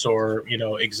tickets or,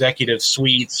 executive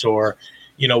suites or,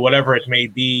 whatever it may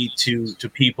be to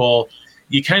people,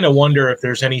 you kind of wonder if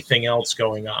there's anything else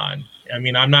going on. I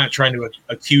mean, I'm not trying to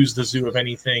accuse the zoo of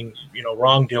anything,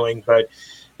 wrongdoing, but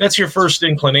that's your first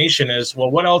inclination is, well,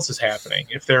 what else is happening?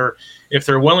 If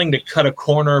they're willing to cut a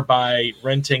corner by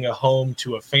renting a home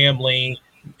to a family,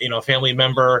 family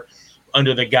member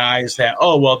under the guise that,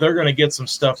 oh, well, they're going to get some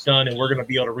stuff done and we're going to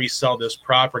be able to resell this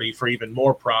property for even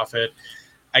more profit.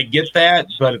 I get that,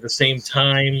 but at the same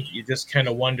time, you just kind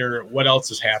of wonder what else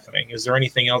is happening. Is there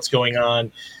anything else going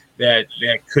on that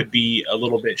could be a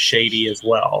little bit shady as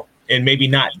well? And maybe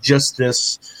not just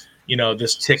this,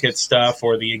 this ticket stuff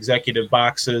or the executive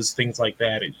boxes, things like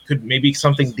that. It could maybe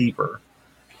something deeper.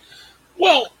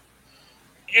 Well,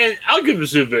 and I'll give the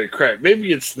zoo a bit of credit.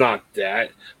 Maybe it's not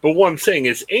that, but what I'm saying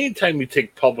is anytime you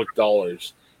take public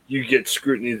dollars, you get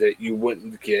scrutiny that you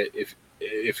wouldn't get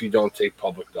if you don't take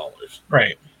public dollars.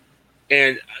 Right.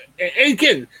 And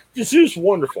again, the zoo's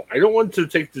wonderful. I don't want to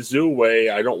take the zoo away.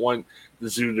 I don't want the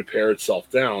zoo to pare itself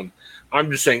down. I'm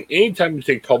just saying anytime you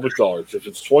take public dollars, if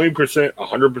it's 20%,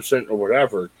 100%, or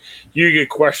whatever, you get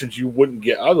questions you wouldn't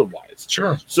get otherwise.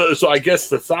 Sure. So I guess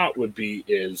the thought would be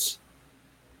is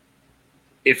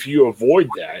if you avoid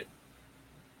that,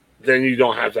 then you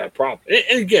don't have that problem.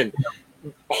 And again,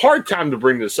 hard time to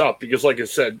bring this up because, like I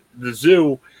said, the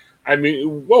zoo, I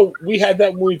mean, well, we had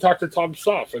that when we talked to Tom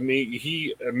Stoff. I mean,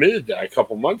 he admitted that a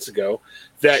couple months ago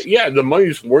that, yeah, the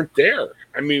monies weren't there.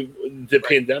 I mean, the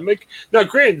pandemic. Now,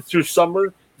 granted, through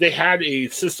summer, they had a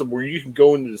system where you can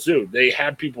go into the zoo. They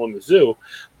had people in the zoo,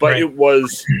 but It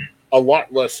was a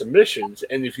lot less emissions.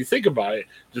 And if you think about it,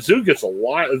 the zoo gets a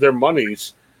lot of their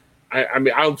monies. I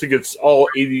mean, I don't think it's all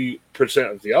 80%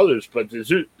 of the others, but the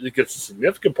zoo gets a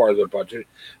significant part of their budget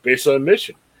based on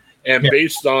emission. And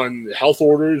based on health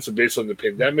orders and based on the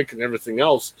pandemic and everything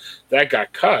else, that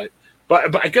got cut.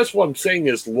 But I guess what I'm saying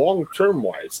is long-term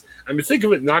wise, I mean, think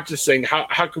of it not just saying how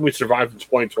can we survive in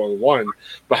 2021,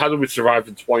 but how do we survive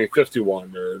in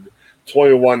 2051 or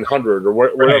 2100 or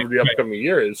whatever the upcoming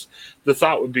year is. The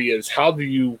thought would be is how do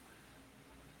you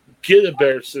get a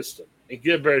better system and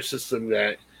get a better system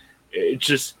that it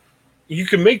just you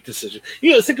can make decisions.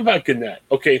 Think about Gannett.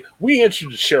 Okay, we answer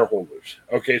to shareholders.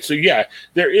 Okay, so yeah,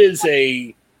 there is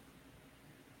a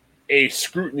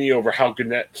scrutiny over how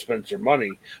Gannett spends their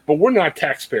money, but we're not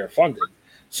taxpayer funded.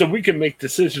 So we can make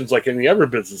decisions like any other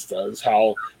business does.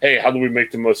 How do we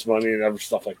make the most money and other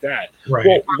stuff like that. Right.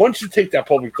 Well, once you take that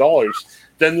public dollars,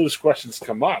 then those questions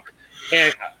come up.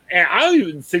 And and I don't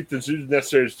even think the zoo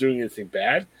necessarily is doing anything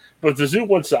bad. But if the zoo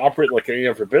wants to operate like any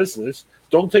other business,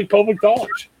 don't take public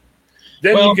dollars.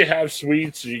 Then you can have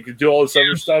suites and you can do all this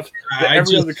other stuff that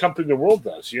every other company in the world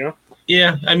does, you know?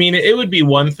 Yeah, I mean, it would be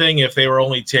one thing if they were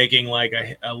only taking like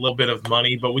a little bit of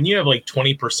money, but when you have like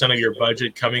 20% of your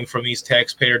budget coming from these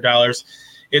taxpayer dollars,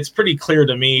 it's pretty clear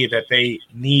to me that they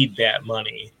need that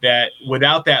money, that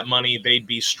without that money, they'd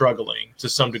be struggling to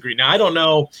some degree. Now, I don't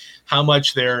know how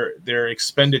much their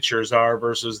expenditures are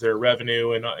versus their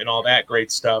revenue and all that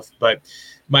great stuff. But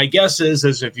my guess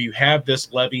is if you have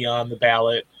this levy on the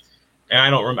ballot, and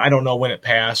I don't know when it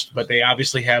passed, but they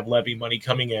obviously have levy money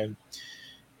coming in,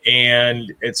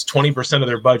 and it's 20% of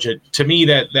their budget. To me,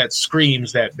 that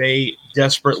screams that they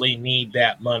desperately need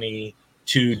that money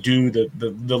to do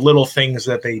the little things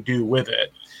that they do with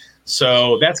it.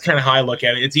 So that's kind of how I look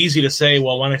at it. It's easy to say,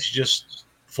 well, why don't you just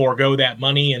forego that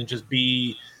money and just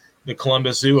be the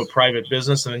Columbus Zoo, a private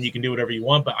business, and then you can do whatever you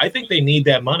want. But I think they need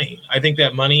that money. I think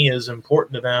that money is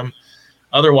important to them.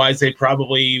 Otherwise, they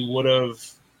probably would have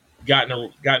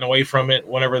gotten away from it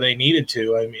whenever they needed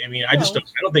to. I mean, I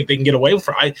don't think they can get away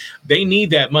from it. They need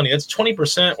that money. That's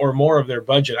 20% or more of their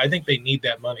budget. I think they need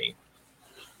that money.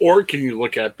 Or can you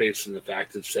look at based on the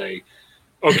fact of say,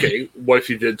 okay, what if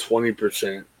you did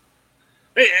 20%?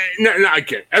 No, I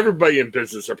get everybody in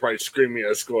business are probably screaming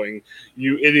at us, going,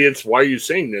 "You idiots! Why are you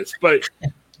saying this?" But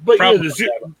you know,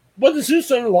 the zoo's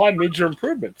done a lot of major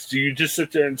improvements. Do you just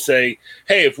sit there and say,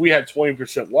 "Hey, if we had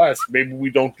 20% less, maybe we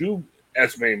don't do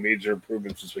as many major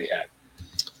improvements as we had"?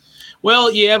 Well,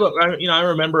 yeah, but I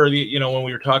remember when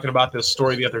we were talking about this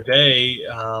story the other day.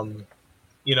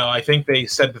 I think they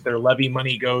said that their levy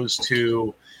money goes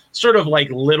to sort of like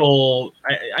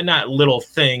not little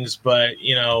things, but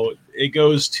it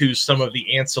goes to some of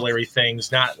the ancillary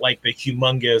things, not like the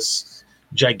humongous,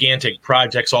 gigantic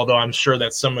projects. Although I'm sure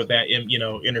that some of that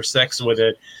intersects with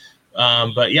it.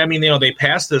 But yeah, I mean, they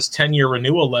passed this 10-year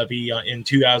renewal levy in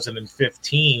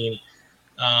 2015.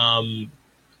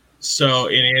 So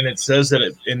and it says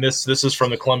that this is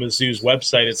from the Columbus Zoo's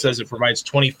website. It says it provides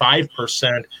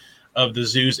 25% of the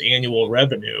zoo's annual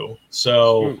revenue.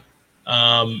 So.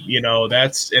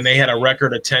 And they had a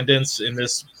record attendance in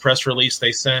this press release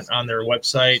they sent on their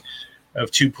website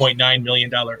of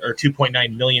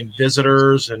 $2.9 million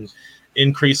visitors and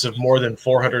increase of more than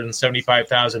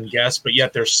 475,000 guests, but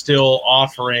yet they're still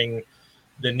offering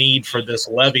the need for this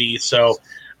levy. So,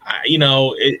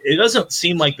 it doesn't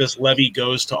seem like this levy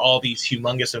goes to all these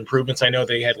humongous improvements. I know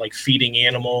they had like feeding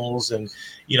animals and,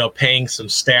 paying some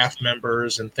staff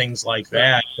members and things like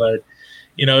that, but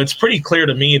it's pretty clear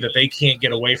to me that they can't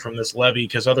get away from this levy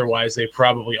because otherwise they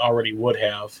probably already would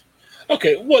have.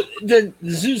 Okay, well, then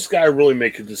the zoo's got to really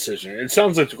make a decision. It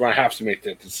sounds like they're going to have to make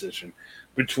that decision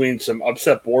between some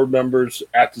upset board members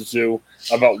at the zoo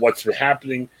about what's been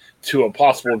happening to a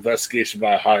possible investigation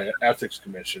by a Ohio Ethics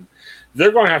Commission.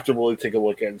 They're going to have to really take a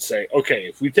look at it and say, okay,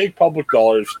 if we take public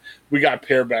dollars, we got to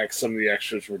pare back some of the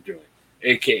extras we're doing,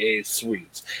 a.k.a.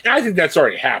 suites. And I think that's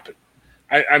already happened.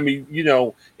 I mean,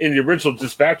 in the original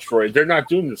dispatch story, they're not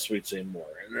doing the suites anymore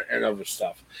and other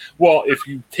stuff. Well, if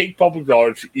you take public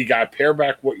dollars, you got to pare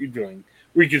back what you're doing.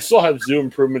 We can still have zoo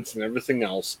improvements and everything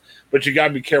else, but you got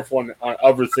to be careful on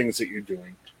other things that you're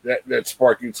doing that's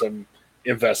sparking some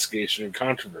investigation and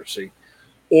controversy.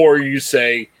 Or you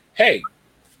say, hey,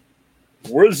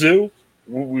 we're a zoo.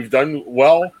 We've done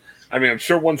well. I mean, I'm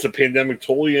sure once the pandemic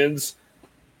totally ends,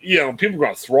 people are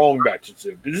going to throng back to the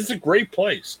zoo. But this is a great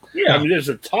place. Yeah. I mean, there's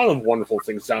a ton of wonderful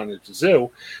things down at the zoo.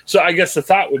 So I guess the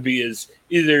thought would be is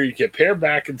either you can pare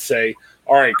back and say,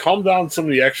 all right, calm down some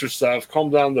of the extra stuff, calm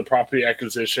down the property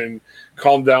acquisition,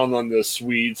 calm down on the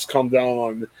suites, calm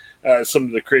down on some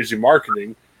of the crazy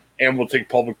marketing, and we'll take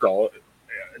public dollars.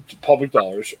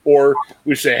 Or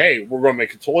we say, hey, we're going to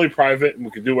make it totally private and we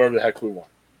can do whatever the heck we want.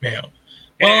 Yeah.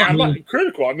 Well, I'm not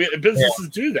critical. I mean, businesses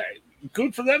do that.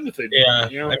 Good for them if they do.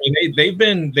 Yeah, I mean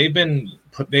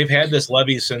they've had this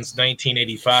levy since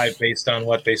 1985, based on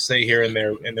what they say here in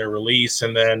their release,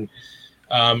 and then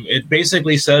it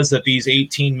basically says that these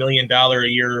 $18 million a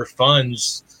year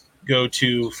funds go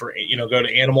to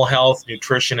animal health,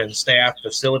 nutrition and staff,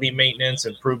 facility maintenance,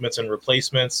 improvements and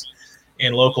replacements,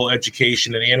 and local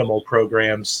education and animal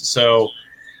programs. So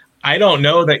I don't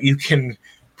know that you can.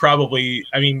 Probably,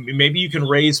 I mean, maybe you can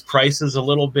raise prices a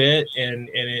little bit and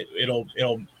it'll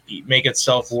make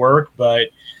itself work. But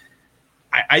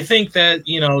I think that,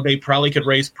 they probably could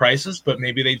raise prices, but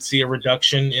maybe they'd see a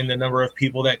reduction in the number of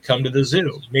people that come to the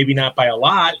zoo. Maybe not by a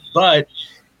lot, but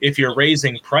if you're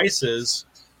raising prices,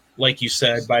 like you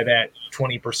said, by that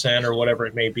 20% or whatever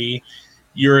it may be,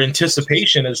 your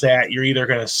anticipation is that you're either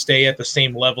going to stay at the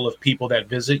same level of people that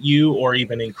visit you or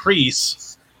even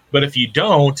increase. But if you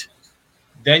don't,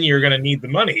 then you're going to need the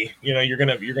money. You're going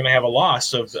to have a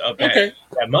loss of that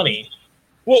money.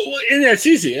 Well, and that's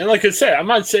easy. And like I said, I'm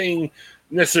not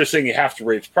necessarily saying you have to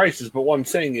raise prices, but what I'm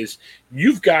saying is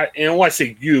you've got, and when I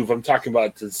say I'm talking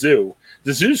about the zoo.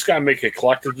 The zoo's got to make a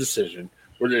collective decision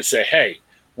where they say, hey,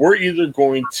 we're either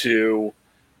going to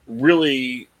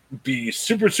really be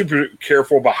super, super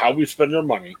careful about how we spend our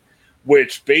money,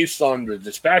 which based on the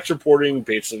dispatch reporting,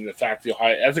 based on the fact the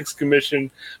Ohio Ethics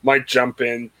Commission might jump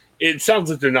in, it sounds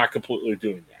like they're not completely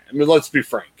doing that. I mean, let's be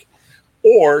frank.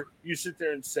 Or you sit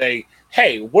there and say,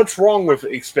 hey, what's wrong with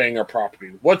expanding our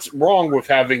property? What's wrong with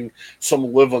having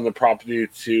someone live on the property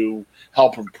to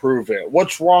help improve it?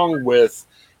 What's wrong with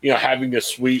having a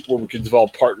suite where we can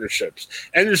develop partnerships?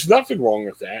 And there's nothing wrong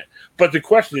with that. But the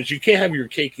question is, you can't have your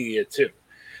cake and eat it too.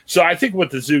 So I think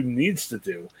what the zoo needs to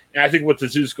do, and I think what the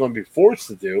zoo is going to be forced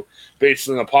to do, based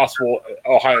on a possible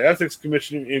Ohio Ethics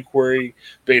Commission inquiry,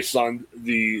 based on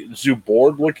the zoo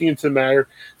board looking into the matter,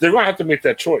 they're going to have to make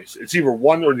that choice. It's either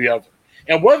one or the other.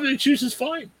 And whatever they choose is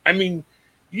fine. I mean,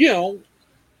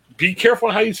 be careful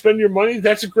on how you spend your money.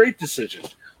 That's a great decision.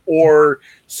 Or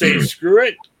say, screw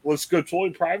it, let's go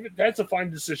totally private. That's a fine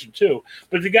decision too.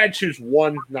 But you got to choose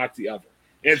one, not the other.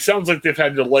 And it sounds like they've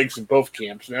had their legs in both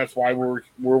camps, and that's why we're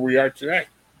where we are today.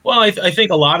 Well, I think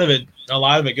a lot of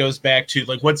it goes back to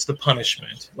like, what's the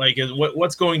punishment? Like,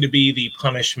 what's going to be the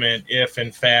punishment if,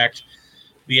 in fact,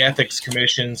 the ethics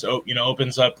commissions,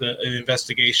 opens up the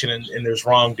investigation and there's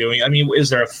wrongdoing? I mean, is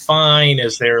there a fine?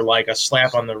 Is there like a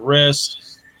slap on the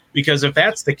wrist? Because if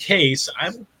that's the case,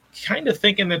 I'm kind of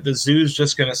thinking that the zoo's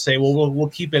just going to say, well, we'll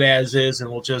keep it as is,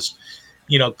 and we'll just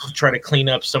try to clean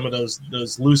up some of those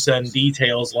loose end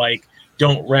details, like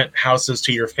don't rent houses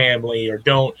to your family, or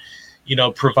don't,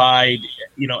 provide,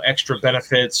 extra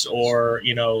benefits or,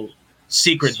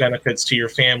 secret benefits to your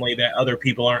family that other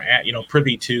people aren't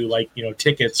privy to, like,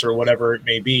 tickets or whatever it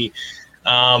may be.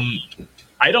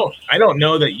 I don't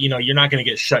know that, you're not going to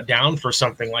get shut down for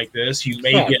something like this. You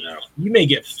may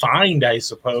get fined, I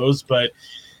suppose, but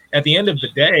at the end of the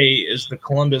day, is the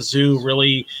Columbus Zoo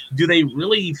do they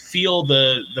really feel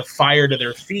the fire to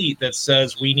their feet that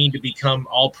says we need to become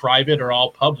all private or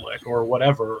all public or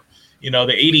whatever? The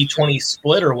 80-20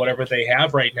 split or whatever they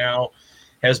have right now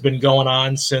has been going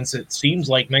on since it seems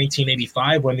like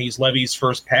 1985 when these levies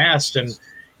first passed. And,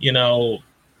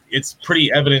 it's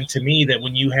pretty evident to me that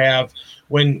when you have,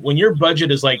 when your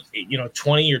budget is like,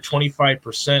 20 or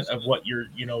 25% of what you're,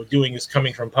 doing is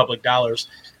coming from public dollars,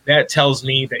 that tells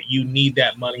me that you need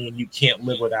that money and you can't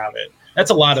live without it.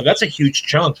 That's a huge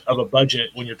chunk of a budget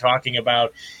when you're talking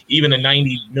about even a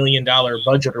 $90 million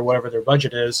budget or whatever their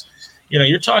budget is.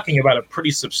 You're talking about a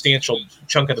pretty substantial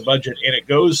chunk of the budget, and it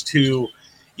goes to,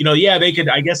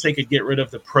 I guess they could get rid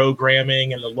of the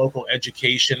programming and the local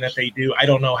education that they do. I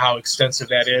don't know how extensive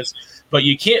that is, but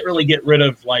you can't really get rid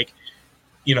of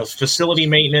facility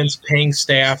maintenance, paying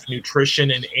staff,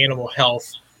 nutrition, and animal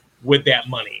health with that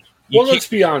money. Let's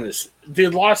be honest. They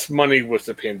lost money with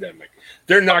the pandemic.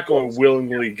 They're not going to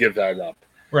willingly give that up.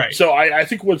 Right. So I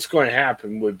think what's going to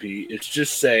happen would be, it's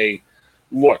just say,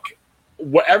 look,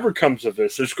 whatever comes of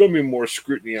this, there's going to be more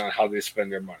scrutiny on how they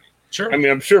spend their money. Sure. I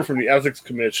mean, I'm sure from the Ethics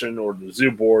Commission or the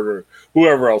Zoo Board or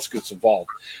whoever else gets involved.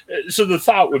 So the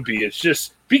thought would be, it's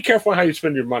just be careful on how you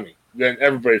spend your money. Then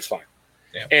everybody's fine.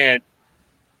 Yeah. And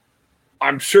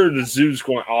I'm sure the zoo's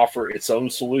going to offer its own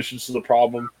solutions to the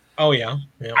problem. Oh, yeah.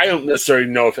 I don't necessarily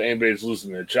know if anybody's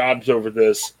losing their jobs over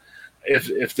this.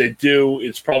 If they do,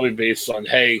 it's probably based on,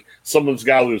 hey, someone's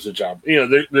got to lose a job.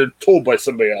 They're told by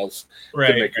somebody else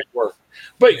to make it work.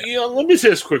 But, let me say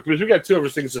this quick, because we got two other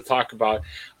things to talk about.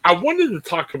 I wanted to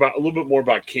talk about a little bit more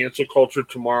about cancel culture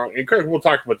tomorrow. And Craig, we'll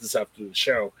talk about this after the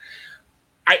show.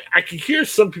 I can hear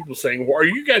some people saying, well, are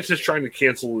you guys just trying to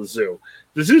cancel the zoo?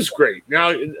 The zoo's great.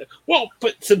 Now,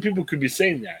 but some people could be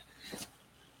saying that.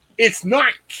 It's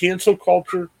not cancel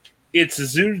culture. It's the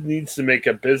zoo needs to make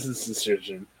a business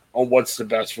decision on what's the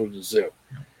best for the zoo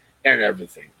and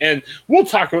everything. And we'll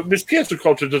talk about this. Cancel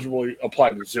culture doesn't really apply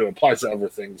to the zoo. It applies to other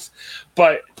things.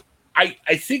 But I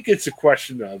think it's a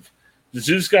question of the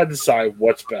zoo's got to decide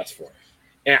what's best for it.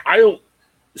 And I don't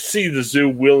see the zoo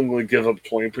willingly give up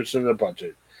 20% of the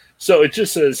budget. So it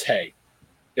just says, hey,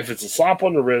 if it's a slap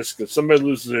on the wrist, if somebody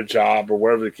loses their job or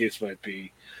whatever the case might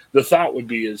be, the thought would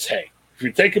be is, hey, if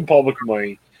you're taking public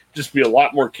money, just be a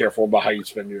lot more careful about how you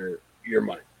spend your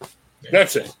money. Yeah.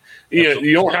 That's it.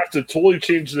 You don't have to totally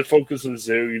change the focus of the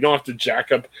zoo. You don't have to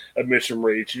jack up admission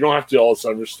rates. You don't have to do all this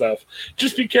other stuff.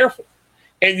 Just be careful.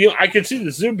 And I can see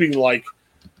the zoo being like,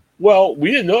 Well,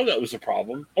 we didn't know that was a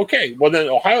problem. Okay, well then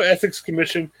Ohio Ethics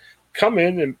Commission come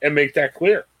in and make that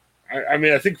clear. I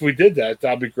mean, I think if we did that,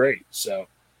 that'd be great. So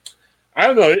I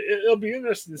don't know. It'll be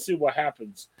interesting to see what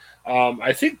happens.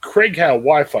 I think Craig had a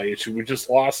Wi-Fi issue. We just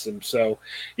lost him. So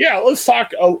yeah, let's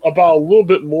talk about a little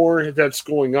bit more that's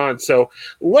going on. So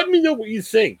let me know what you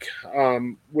think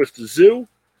with the zoo.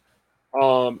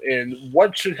 And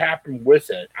what should happen with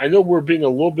it. I know we're being a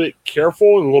little bit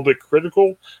careful and a little bit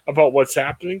critical about what's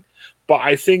happening, but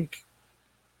I think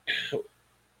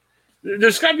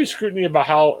there's got to be scrutiny about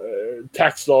how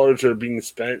tax dollars are being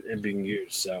spent and being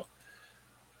used. So,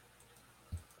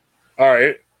 all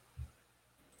right.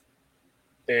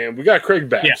 And we got Craig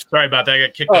back. Yeah, sorry about that. I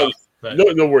got kicked off. But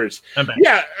no worries. I'm back.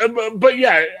 Yeah, but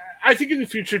yeah, I think in the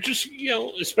future, just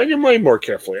spend your money more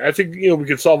carefully. I think we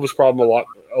could solve this problem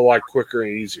a lot quicker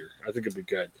and easier. I think it'd be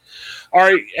good. All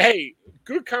right, hey,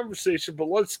 good conversation, but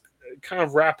let's kind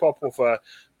of wrap up with a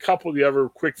couple of the other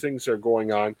quick things that are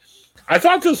going on. I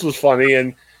thought this was funny,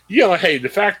 and hey, the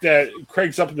fact that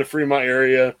Craig's up in the Fremont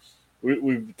area,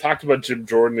 we've talked about Jim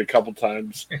Jordan a couple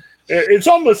times. It's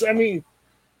almost, I mean,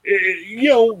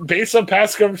 based on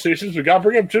past conversations, we got to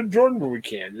bring up Jim Jordan when we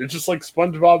can. It's just like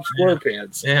SpongeBob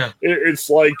SquarePants. Yeah. It's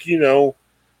like,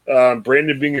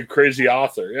 Brandon being a crazy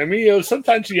author. I mean,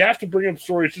 sometimes you have to bring up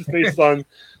stories just based on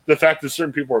the fact that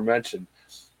certain people are mentioned.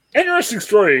 Interesting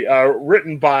story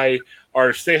written by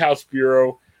our State House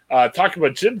Bureau, talking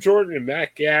about Jim Jordan and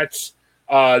Matt Gatz.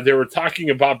 They were talking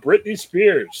about Britney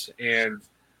Spears and,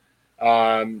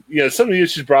 some of the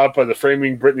issues brought up by the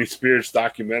Framing Britney Spears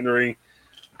documentary.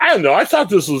 I don't know. I thought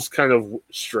this was kind of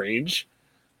strange.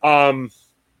 They're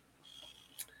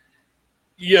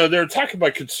talking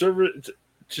about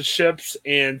conservatorships,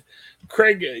 and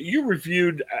Craig, you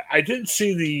reviewed. I didn't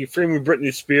see the Framing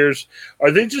Britney Spears. Are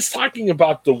they just talking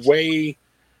about the way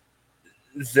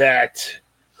that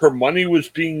her money was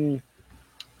being?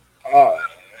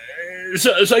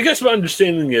 So I guess my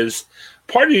understanding is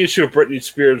part of the issue of Britney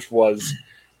Spears was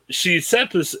she set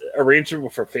up this arrangement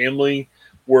with her family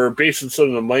where, based on some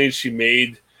of the money she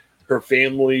made, her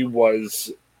family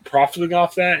was profiting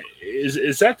off that.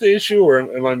 Is that the issue, or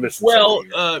am I missing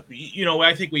something? Well,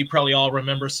 I think we probably all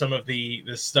remember some of the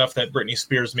stuff that Britney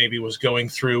Spears maybe was going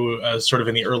through sort of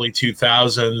in the early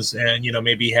 2000s, and,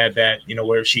 maybe had that,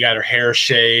 where she got her hair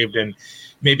shaved and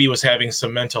maybe was having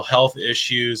some mental health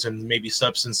issues and maybe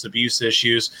substance abuse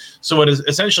issues. So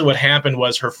what happened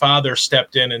was her father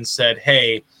stepped in and said,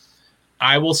 hey,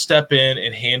 I will step in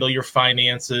and handle your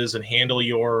finances and handle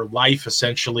your life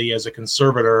essentially as a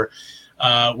conservator,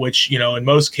 which, in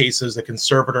most cases, the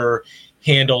conservator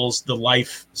handles the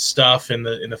life stuff and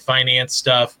the finance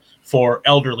stuff for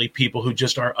elderly people who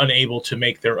just are unable to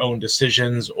make their own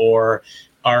decisions or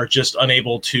are just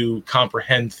unable to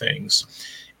comprehend things.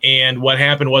 And what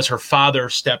happened was her father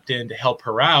stepped in to help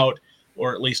her out,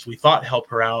 or at least we thought help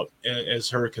her out as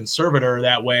her conservator.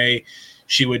 That way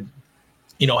she would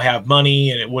have money,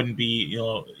 and it wouldn't be,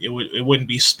 it wouldn't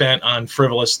be spent on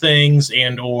frivolous things,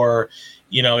 and or,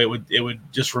 it would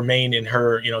just remain in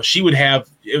her. She would have,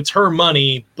 it's her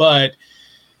money, but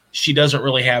she doesn't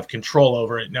really have control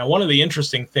over it. Now, one of the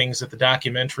interesting things that the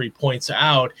documentary points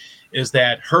out is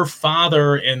that her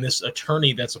father and this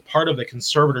attorney that's a part of the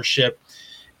conservatorship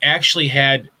actually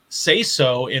had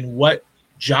say-so in what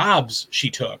jobs she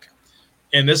took,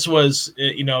 and this was,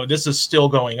 this is still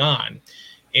going on.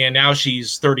 And now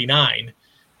she's 39,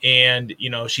 and,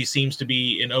 she seems to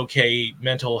be in okay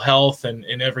mental health and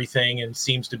everything, and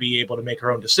seems to be able to make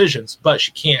her own decisions, but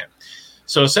she can't.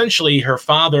 So essentially her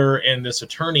father and this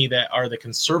attorney that are the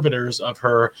conservators of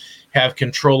her have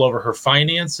control over her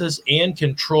finances and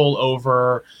control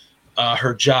over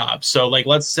her job. So, like,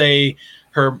 let's say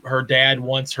her dad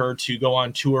wants her to go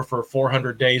on tour for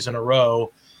 400 days in a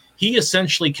row. He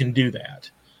essentially can do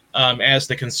that. As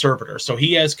the conservator. So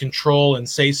he has control and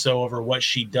say so over what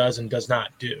she does and does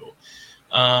not do.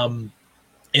 And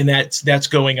that's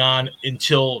going on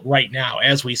until right now.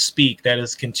 As we speak, that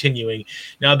is continuing.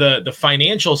 Now, the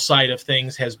financial side of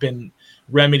things has been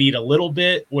remedied a little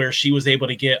bit, where she was able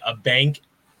to get a bank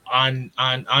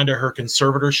onto her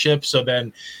conservatorship. So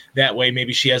then that way,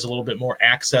 maybe she has a little bit more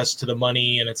access to the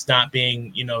money, and it's not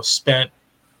being, spent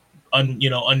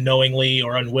unknowingly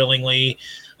or unwillingly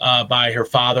by her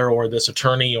father or this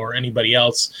attorney or anybody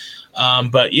else.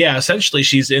 But yeah, essentially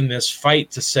she's in this fight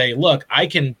to say, look, I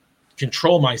can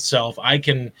control myself. I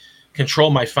can control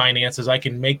my finances. I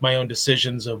can make my own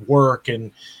decisions of work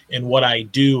and what I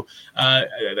do.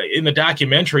 In the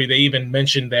documentary, they even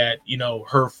mentioned that,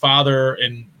 her father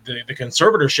and the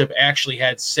conservatorship actually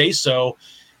had say-so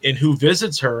in who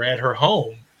visits her at her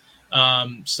home.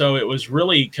 So it was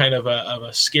really kind of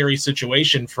a scary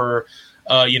situation for,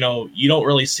 you don't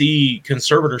really see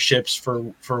conservatorships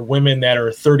for women that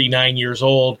are 39 years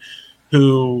old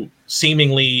who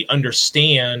seemingly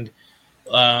understand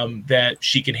that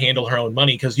she can handle her own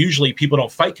money, because usually people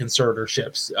don't fight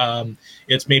conservatorships.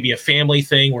 It's maybe a family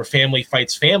thing where family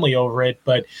fights family over it,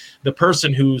 but the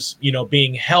person who's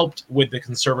being helped with the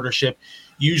conservatorship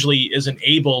usually isn't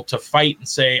able to fight and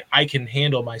say, I can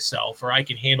handle myself or I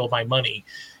can handle my money.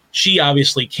 She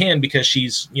obviously can, because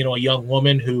she's a young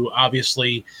woman who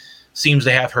obviously seems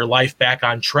to have her life back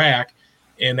on track.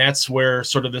 And that's where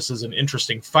sort of this is an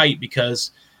interesting fight, because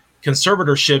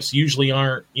conservatorships usually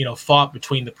aren't, fought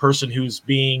between the person who's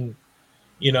being,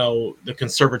 the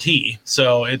conservatee.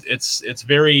 So it's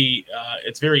very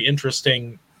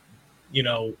interesting,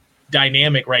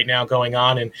 dynamic right now going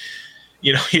on. And,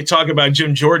 you talk about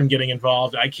Jim Jordan getting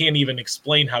involved. I can't even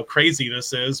explain how crazy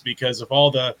this is, because of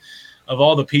all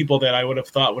the people that I would have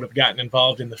thought would have gotten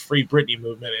involved in the Free Britney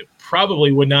movement, it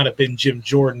probably would not have been Jim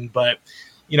Jordan. But,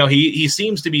 he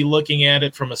seems to be looking at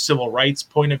it from a civil rights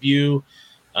point of view,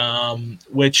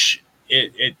 which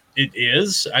it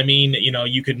is. I mean,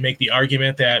 you could make the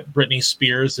argument that Britney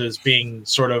Spears is being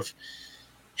sort of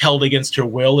held against her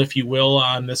will, if you will,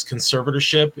 on this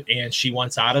conservatorship, and she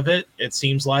wants out of it, it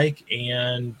seems like.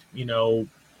 And,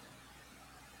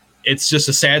 it's just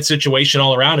a sad situation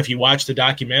all around. If you watch the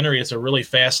documentary, it's a really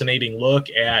fascinating look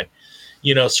at,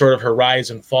 sort of her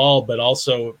rise and fall, but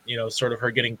also, sort of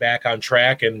her getting back on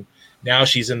track. And now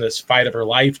she's in this fight of her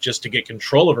life just to get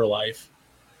control of her life.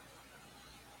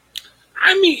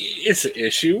 I mean, it's an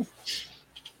issue.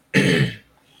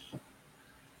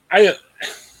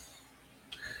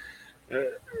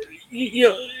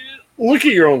 Look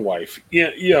at your own life.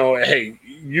 Hey,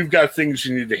 you've got things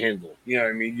you need to handle.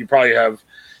 I mean, you probably have,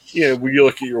 when you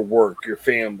look at your work, your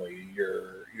family,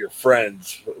 your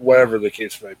friends, whatever the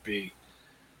case might be.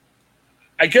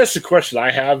 I guess the question I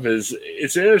have is,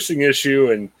 it's an interesting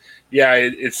issue, and yeah,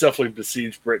 it's definitely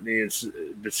besieged Britney. It's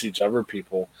besieged other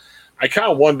people. I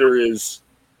kind of wonder, is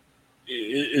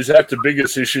that the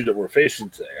biggest issue that we're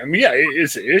facing today? I mean, yeah,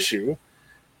 it's an issue.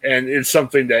 And it's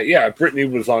something that, yeah, if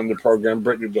Britney was on the program,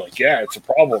 Britney would be like, yeah, it's a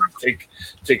problem. Take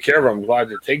care of it. I'm glad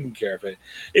they're taking care of it.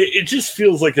 It just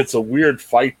feels like it's a weird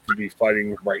fight to be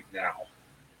fighting right now.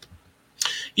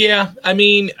 Yeah, I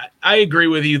mean, I agree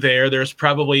with you there. There's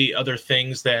probably other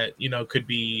things that, could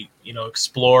be,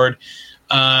 explored.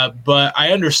 But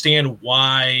I understand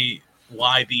why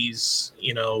these,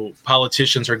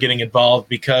 politicians are getting involved,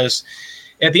 because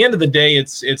at the end of the day,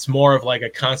 it's more of like a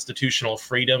constitutional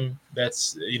freedom.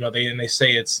 That's, they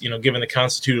say it's, given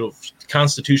the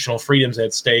constitutional freedoms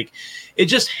at stake, it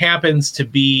just happens to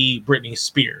be Britney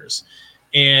Spears.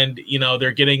 And,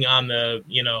 they're getting on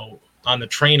the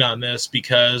train on this,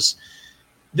 because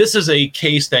this is a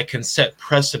case that can set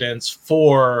precedents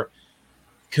for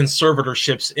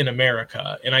conservatorships in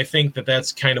America. And I think that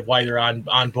that's kind of why they're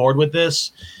on board with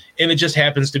this. And it just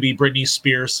happens to be Britney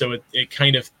Spears, so it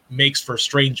kind of makes for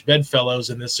strange bedfellows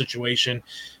in this situation,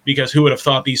 because who would have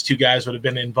thought these two guys would have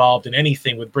been involved in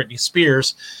anything with Britney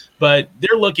Spears? But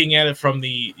they're looking at it from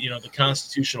the the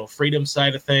constitutional freedom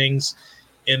side of things,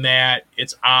 in that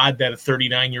it's odd that a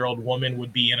 39-year-old woman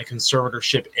would be in a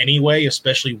conservatorship anyway,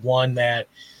 especially one that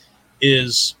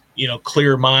is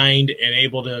clear mind and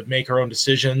able to make her own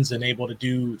decisions and able to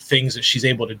do things that she's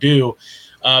able to do.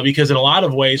 Because in a lot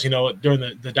of ways, during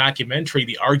the documentary,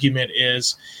 the argument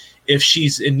is, if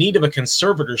she's in need of a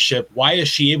conservatorship, why is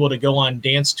she able to go on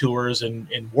dance tours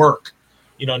and work?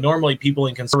 Normally people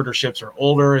in conservatorships are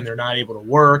older and they're not able to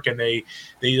work, and they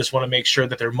just want to make sure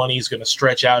that their money is going to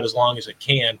stretch out as long as it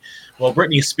can. Well,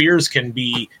 Britney Spears can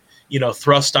be,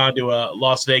 thrust onto a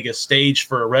Las Vegas stage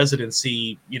for a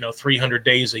residency, 300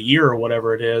 days a year or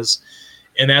whatever it is.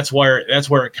 And that's where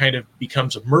it kind of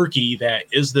becomes murky, that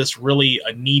is this really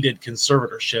a needed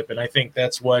conservatorship? And I think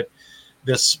that's what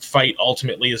this fight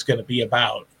ultimately is going to be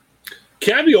about.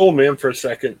 Can I be old man for a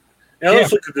second? And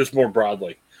let's look at this more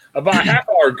broadly. About a half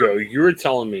hour ago, you were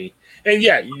telling me, and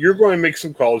yeah, you're going to make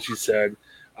some calls, you said,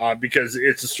 because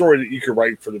it's a story that you could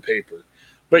write for the paper.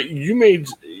 But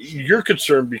you're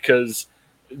concerned because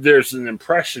there's an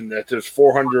impression that there's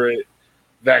 400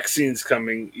 vaccines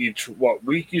coming each,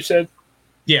 week, you said?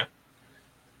 Yeah.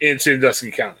 In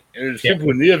Sandusky County. And there's people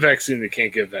who need a vaccine that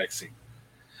can't get a vaccine.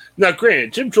 Now,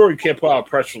 granted, Jim Jordan can't put out a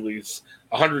press release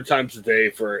 100 times a day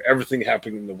for everything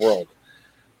happening in the world.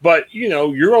 But, you're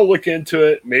going to look into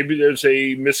it. Maybe there's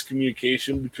a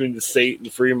miscommunication between the state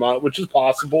and Fremont, which is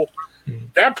possible. Mm-hmm.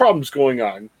 That problem's going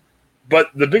on.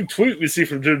 But the big tweet we see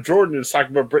from Jim Jordan is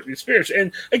talking about Britney Spears.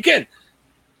 And, again,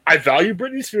 I value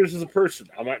Britney Spears as a person.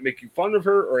 I'm not making fun of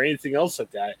her or anything else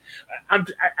like that.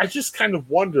 I just kind of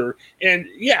wonder, and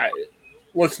yeah,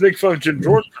 let's make fun of Jim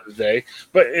Jordan for the day,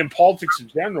 but in politics in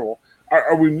general,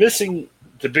 are we missing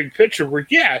the big picture where,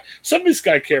 yeah, somebody's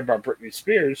got to care about Britney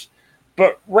Spears,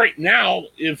 but right now,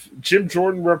 if Jim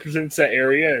Jordan represents that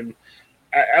area, and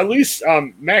at least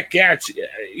Matt Gaetz,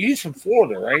 he's from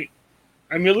Florida, right?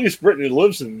 I mean, at least Britney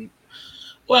lives in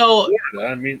Florida.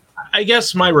 I mean, I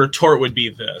guess my retort would be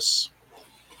this.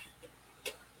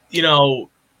 You know,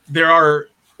 there are,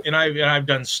 and I've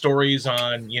done stories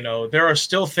on, you know, there are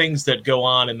still things that go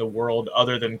on in the world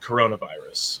other than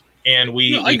coronavirus. And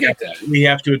we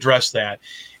have to address that.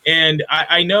 And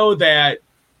I know that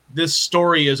this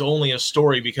story is only a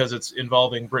story because it's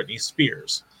involving Britney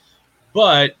Spears.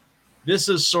 But this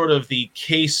is sort of the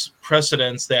case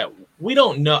precedence that we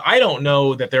don't know. I don't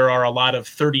know that there are a lot of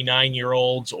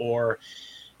 39-year-olds or,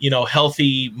 you know,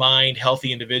 healthy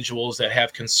individuals that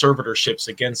have conservatorships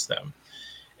against them.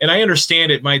 And I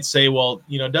understand it might say, well,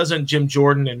 you know, doesn't Jim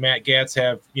Jordan and Matt Gaetz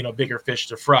have, you know, bigger fish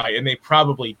to fry? And they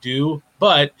probably do,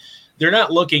 but they're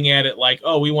not looking at it like,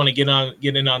 oh, we want to get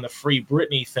in on the free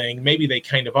Britney thing. Maybe they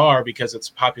kind of are because it's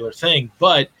a popular thing,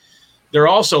 but they're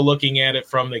also looking at it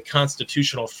from the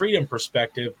constitutional freedom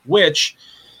perspective, which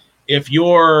if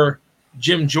you're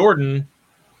Jim Jordan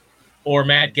or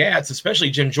Matt Gaetz, especially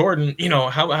Jim Jordan, you know,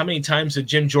 how many times did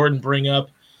Jim Jordan bring up,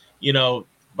 you know,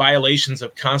 violations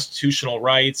of constitutional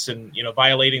rights and, you know,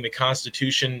 violating the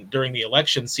Constitution during the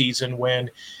election season when,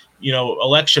 you know,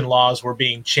 election laws were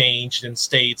being changed in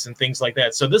states and things like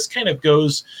that. So this kind of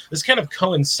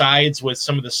coincides with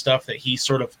some of the stuff that he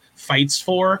sort of fights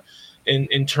for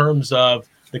in terms of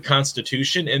the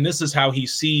Constitution. And this is how he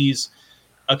sees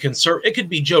it could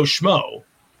be Joe Schmo,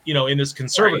 you know, in this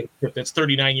conservative that's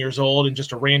 39 years old and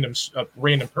just a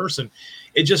random person.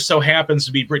 It just so happens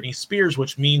to be Britney Spears,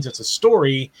 which means it's a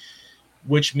story,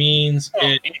 which means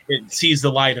it sees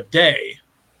the light of day.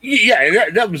 Yeah,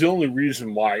 and that was the only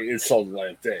reason why it saw the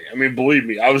light of day. I mean, believe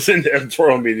me, I was in the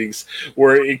editorial meetings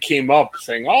where it came up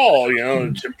saying, oh, you know,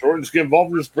 Jim Jordan's getting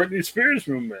involved in this Britney Spears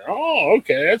movement. Oh,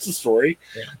 okay, that's a story.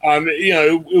 Yeah. You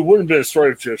know, it wouldn't have been a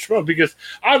story of Joe Schmo because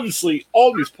obviously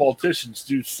all these politicians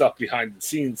do stuff behind the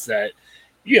scenes that,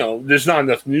 you know, there's not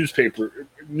enough newspaper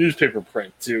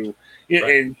print to, you know,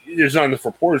 and there's not enough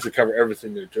reporters to cover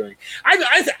everything they're doing.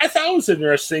 I thought it was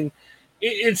interesting.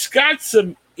 It's got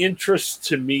some interest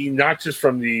to me, not just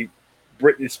from the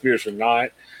Britney Spears or not.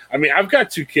 I mean, I've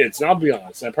got 2 kids, and I'll be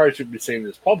honest, I probably shouldn't be saying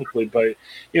this publicly, but,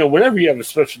 you know, whenever you have a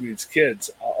special needs kids,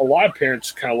 a lot of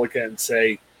parents kind of look at it and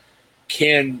say,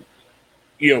 can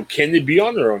they be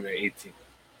on their own at 18?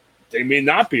 They may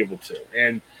not be able to.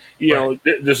 And, you know,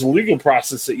 there's a legal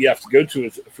process that you have to go to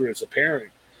as a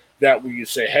parent that when you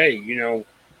say, hey, you know,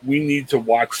 we need to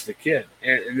watch the kid.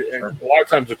 And a lot of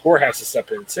times the court has to step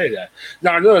in and say that.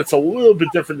 Now, I know it's a little bit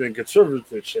different than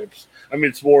conservatorships. I mean,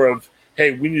 it's more of,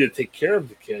 hey, we need to take care of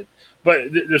the kid.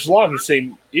 But there's a lot of the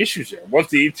same issues there. What if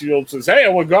the 18-year-old says, hey, I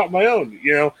want to go out on my own?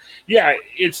 You know, yeah,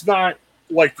 it's not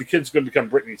like the kid's going to become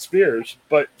Britney Spears,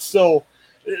 but still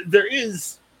there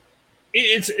is –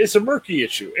 it's a murky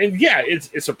issue. And, yeah,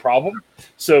 it's a problem.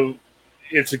 So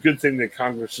it's a good thing that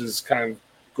Congress is kind of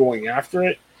going after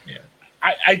it. Yeah.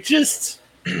 I just,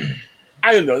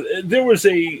 I don't know. There was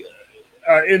in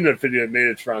the video that made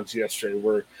its rounds yesterday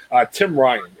where Tim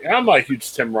Ryan, and I'm not a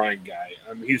huge Tim Ryan guy.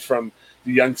 I mean, he's from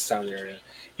the Youngstown area.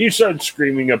 He started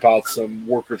screaming about some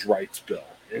workers' rights bill.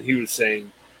 And he was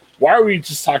saying, why are we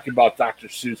just talking about Dr.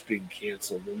 Seuss being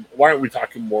canceled? And why aren't we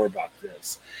talking more about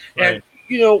this? Right. And,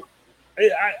 you know,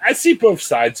 I see both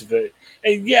sides of it.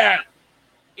 And, yeah,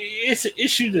 it's an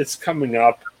issue that's coming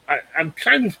up. I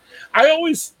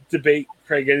always debate,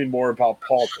 Craig, anymore about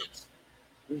politics.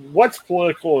 What's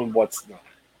political and what's not.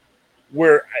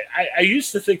 Where I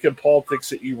used to think in politics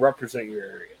that you represent your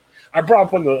area. I brought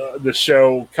up on the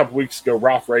show a couple weeks ago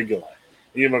Ralph Regula.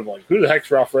 And you might be like, who the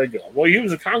heck's Ralph Regula? Well, he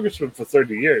was a congressman for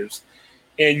 30 years.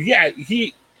 And yeah,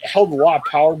 he held a lot of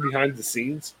power behind the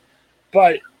scenes,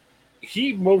 but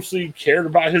he mostly cared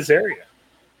about his area.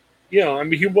 You know, I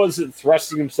mean, he wasn't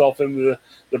thrusting himself into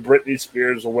the Britney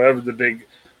Spears or whatever the big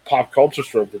pop culture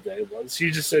story of the day was.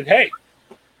 He just said, hey.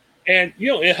 And, you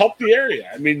know, it helped the area.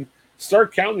 I mean,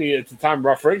 Stark County at the time,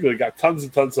 Ralph Regula got tons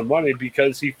and tons of money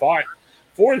because he fought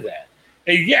for that.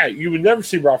 And, yeah, you would never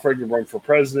see Ralph Regula run for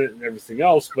president and everything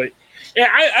else. But yeah,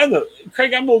 I don't know.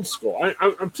 Craig, I'm old school.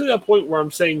 I'm to that point where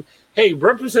I'm saying, hey,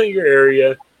 represent your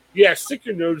area. Yeah, stick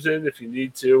your nose in if you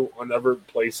need to on other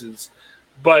places.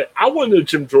 But I want to know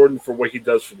Jim Jordan for what he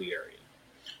does for the area.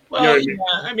 Well, you know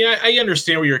what I mean, I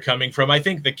understand where you're coming from. I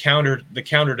think the counter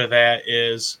to that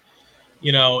is,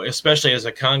 especially as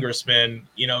a congressman,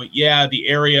 yeah, the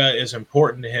area is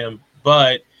important to him,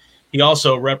 but he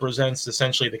also represents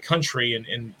essentially the country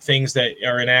and things that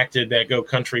are enacted that go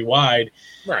countrywide.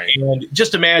 Right. And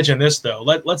just imagine this, though.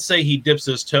 Let's say he dips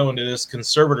his toe into this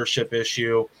conservatorship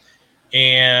issue,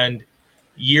 and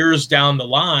years down the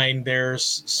line,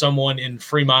 there's someone in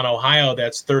Fremont, Ohio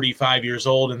that's 35 years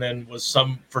old and then was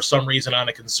for some reason on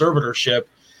a conservatorship.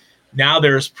 Now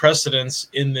there's precedence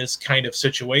in this kind of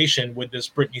situation with this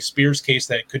Britney Spears case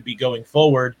that could be going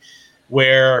forward,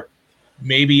 where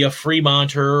maybe a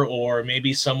Fremonter or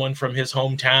maybe someone from his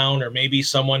hometown or maybe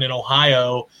someone in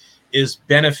Ohio is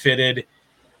benefited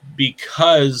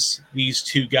because these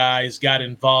two guys got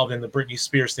involved in the Britney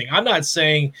Spears thing. I'm not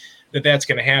saying that that's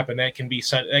going to happen. That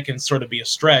can sort of be a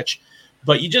stretch,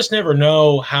 but you just never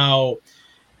know how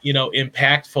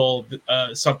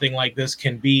impactful something like this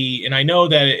can be. And I know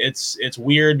that it's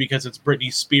weird because it's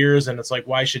Britney Spears, and it's like,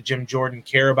 why should Jim Jordan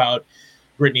care about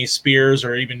Britney Spears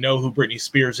or even know who Britney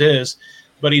Spears is?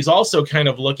 But he's also kind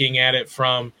of looking at it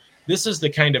from, this is the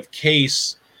kind of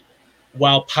case,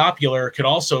 while popular, could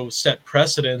also set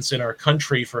precedents in our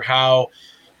country for how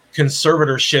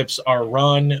conservatorships are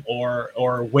run, or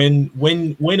when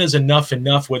is enough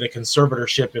with a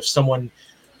conservatorship. If someone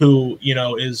who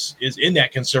is in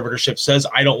that conservatorship says,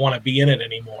 I don't want to be in it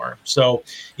anymore. So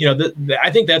I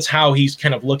think that's how he's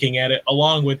kind of looking at it,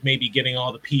 along with maybe getting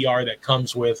all the PR that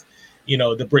comes with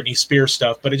the Britney Spears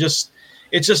stuff. But it's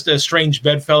just a strange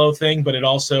bedfellow thing, but it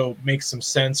also makes some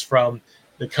sense from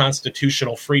the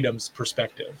constitutional freedoms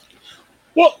perspective.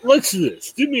 Well, let's do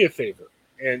this. Do me a favor.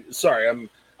 And sorry, I'm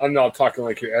not talking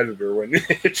like your editor when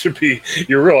it should be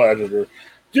your real editor.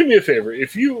 Do me a favor.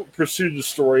 If you pursued the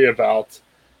story about,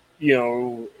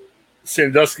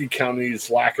 Sandusky County's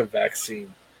lack of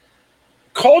vaccine,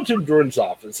 call Jim Jordan's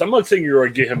office. I'm not saying you're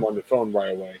going to get him on the phone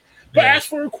right away, but ask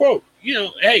for a quote.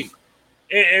 Hey,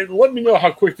 and let me know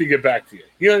how quick to get back to you.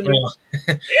 You know what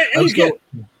I mean?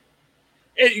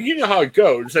 And you know how it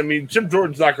goes. I mean, Jim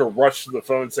Jordan's not going to rush to the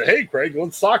phone and say, hey, Craig,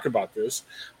 let's talk about this.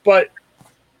 But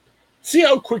see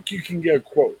how quick you can get a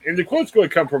quote. And the quote's going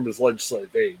to come from his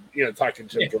legislative aide, talking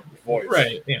Jim Jordan's voice.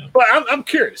 Right, yeah. But I'm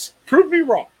curious. Prove me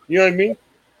wrong. You know what I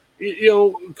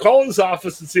mean? Call his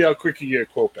office and see how quick you get a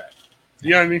quote back.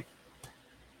 You know what I mean?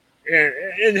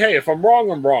 And hey, if I'm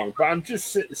wrong, I'm wrong. But I'm just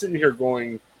sitting here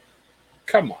going,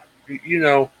 come on.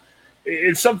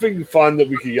 It's something fun that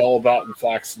we could yell about in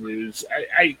Fox News.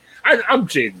 I'm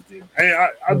jaded, dude.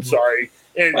 I'm sorry.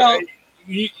 And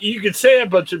you could say that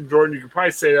about Jim Jordan. You could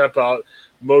probably say that about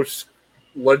most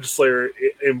legislators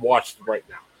in Washington right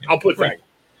now. I'll put that.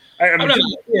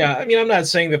 I'm not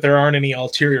saying that there aren't any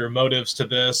ulterior motives to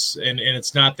this, and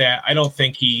it's not that. I don't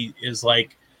think he is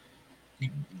like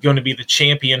going to be the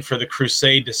champion for the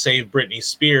crusade to save Britney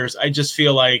Spears. I just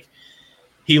feel like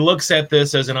he looks at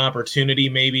this as an opportunity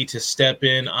maybe to step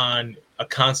in on a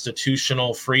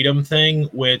constitutional freedom thing,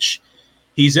 which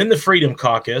he's in the Freedom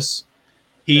Caucus.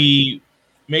 He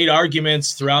made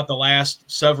arguments throughout the last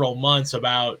several months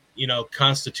about,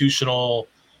 constitutional,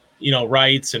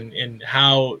 rights and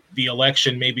how the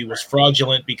election maybe was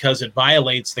fraudulent because it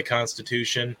violates the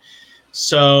Constitution.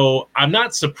 So I'm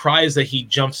not surprised that he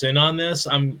jumps in on this.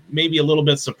 I'm maybe a little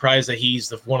bit surprised that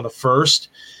he's one of the first,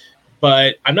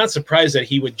 but I'm not surprised that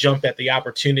he would jump at the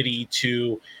opportunity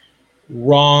to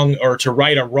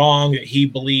right a wrong that he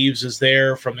believes is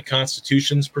there from the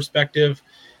Constitution's perspective,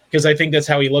 because I think that's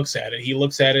how he looks at it. He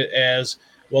looks at it as,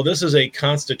 well, this is a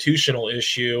constitutional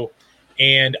issue,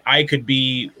 and I could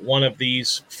be one of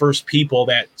these first people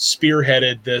that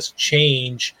spearheaded this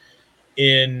change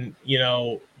in,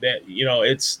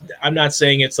 I'm not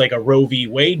saying it's like a Roe v.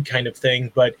 Wade kind of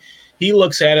thing, but he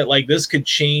looks at it like this could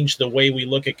change the way we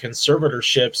look at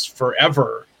conservatorships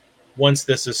forever once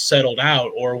this is settled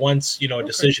out, or once, a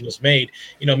decision is made.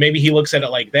 Maybe he looks at it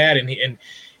like that. And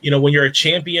when you're a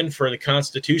champion for the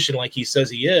Constitution, like he says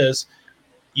he is,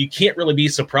 you can't really be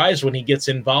surprised when he gets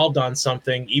involved on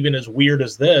something, even as weird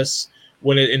as this,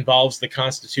 when it involves the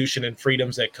Constitution and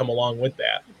freedoms that come along with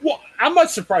that. Well, I'm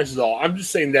not surprised at all. I'm just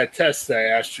saying that test that I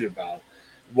asked you about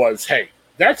was, hey,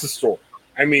 that's a story.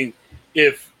 I mean,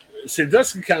 if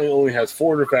Sandusky County only has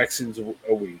 400 vaccines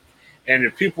a week, and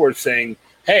if people are saying,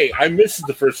 hey, I missed it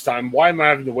the first time, why am I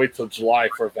having to wait till July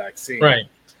for a vaccine? Right.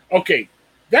 Okay,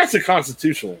 that's a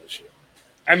constitutional issue.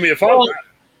 I mean, so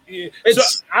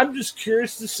I'm just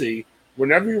curious to see,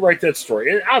 whenever you write that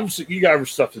story, and obviously you got other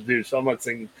stuff to do, so I'm not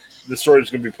saying the story is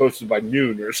going to be posted by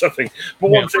noon or something, but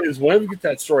what I'm saying is, whenever you get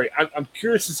that story, I'm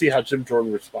curious to see how Jim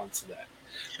Jordan responds to that.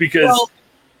 Because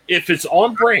if it's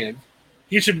on brand,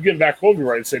 he should be getting back over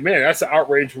right and say, man, that's an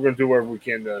outrage. We're going to do whatever we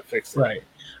can to fix it. Right.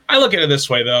 I look at it this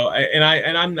way, though,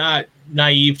 and I'm not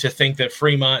naive to think that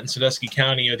Fremont and Sandusky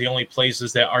County are the only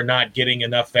places that are not getting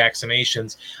enough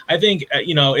vaccinations. I think,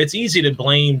 it's easy to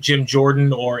blame Jim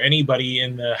Jordan or anybody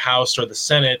in the House or the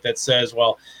Senate that says,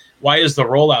 well, why is the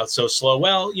rollout so slow?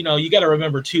 Well, you got to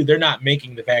remember, too, they're not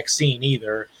making the vaccine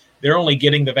either. They're only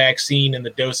getting the vaccine in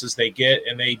the doses they get,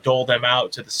 and they dole them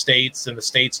out to the states, and the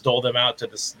states dole them out to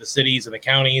the cities and the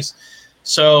counties.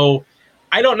 So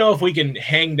I don't know if we can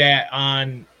hang that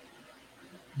on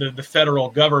the federal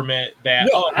government.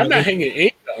 I'm not hanging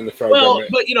anything on the federal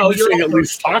government. But you're saying at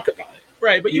least talk about it,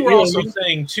 right? But you were also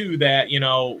saying too that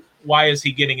why is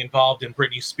he getting involved in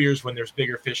Britney Spears when there's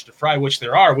bigger fish to fry? Which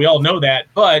there are. We all know that,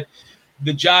 but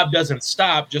the job doesn't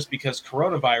stop just because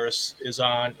coronavirus is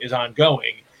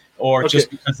ongoing, or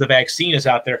just because the vaccine is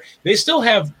out there. They still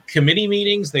have committee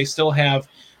meetings. They still have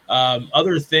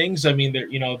other things. I mean,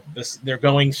 they're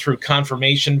going through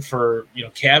confirmation for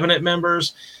cabinet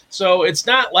members. So it's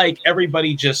not like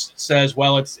everybody just says,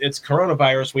 well, it's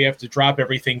coronavirus, we have to drop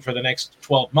everything for the next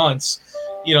 12 months.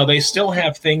 They still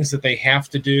have things that they have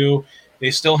to do.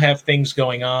 They still have things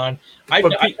going on. I've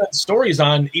got stories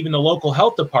on even the local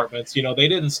health departments. They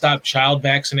didn't stop child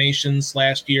vaccinations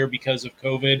last year because of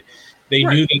COVID. They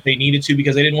knew that they needed to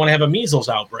because they didn't want to have a measles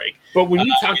outbreak. But when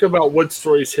you talk about what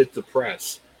stories hit the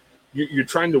press, you're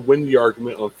trying to win the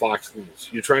argument on Fox News.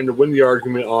 You're trying to win the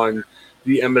argument on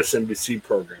the MSNBC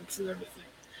programs and everything,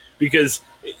 because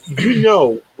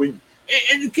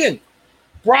and again,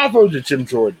 bravo to Jim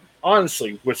Jordan.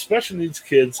 Honestly, with special needs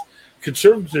kids,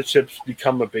 conservatorships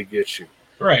become a big issue.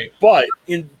 Right. But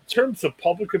in terms of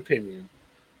public opinion,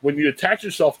 when you attach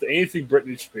yourself to anything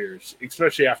Britney Spears,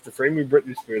 especially after framing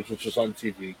Britney Spears, which was on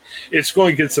TV, it's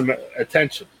going to get some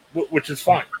attention, which is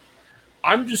fine.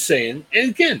 I'm just saying,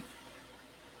 and again,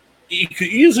 it could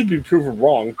easily be proven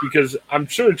wrong, because I'm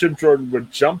sure Jim Jordan would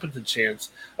jump at the chance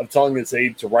of telling his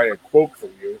aide to write a quote for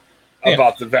you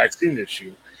about the vaccine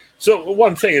issue. So what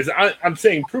I'm saying is, I'm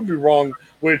saying prove me wrong,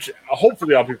 which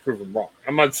hopefully I'll be proven wrong.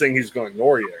 I'm not saying he's going to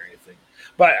ignore you or anything.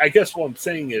 But I guess what I'm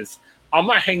saying is, I'm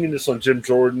not hanging this on Jim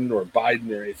Jordan or Biden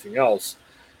or anything else.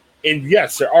 And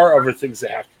yes, there are other things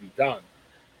that have to be done.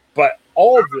 But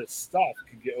all of this stuff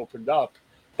can get opened up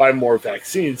by more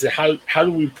vaccines. And how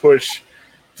do we push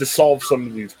to solve some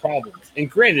of these problems? And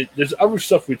granted, there's other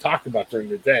stuff we talk about during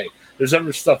the day. There's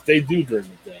other stuff they do during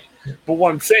the day. But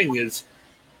what I'm saying is,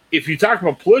 if you talk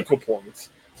about political points,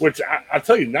 which I'll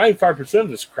tell you, 95% of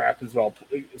this crap is about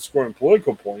scoring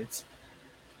political points,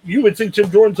 you would think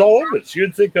Jim Jordan's all over this. You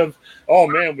would think of, oh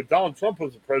man, when Donald Trump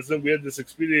was the president, we had this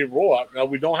expedited rollout. Now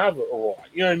we don't have a rollout.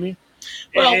 You know what I mean?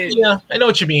 Well, yeah, I know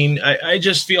what you mean. I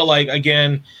just feel like,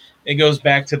 again, it goes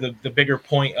back to the bigger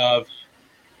point of,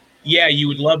 yeah, you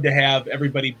would love to have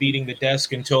everybody beating the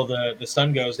desk until the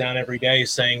sun goes down every day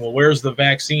saying, well, where's the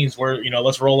vaccines?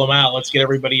 Let's roll them out. Let's get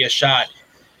everybody a shot.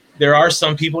 There are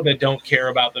some people that don't care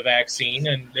about the vaccine,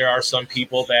 and there are some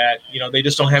people that, they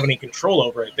just don't have any control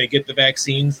over it. They get the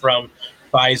vaccine from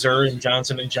Pfizer and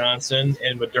Johnson & Johnson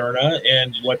and Moderna,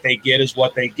 and what they get is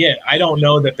what they get. I don't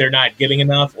know that they're not getting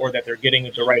enough or that they're getting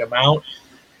the right amount,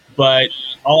 but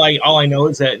all I know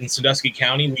is that in Sandusky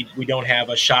County, we don't have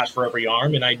a shot for every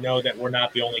arm, and I know that we're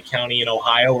not the only county in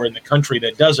Ohio or in the country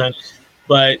that doesn't.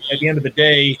 But at the end of the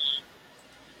day,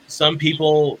 some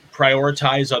people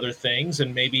prioritize other things,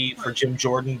 and maybe for Jim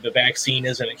Jordan, the vaccine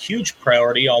isn't a huge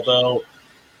priority, although,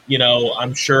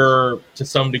 I'm sure to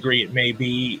some degree it may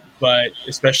be, but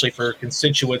especially for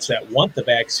constituents that want the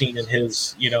vaccine in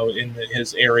his, in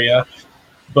his area.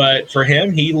 But for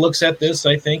him, he looks at this,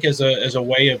 I think, as a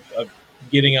way of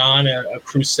getting on a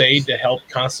crusade to help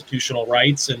constitutional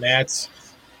rights, and that's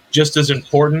just as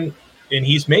important. And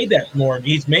he's made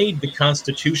the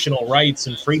constitutional rights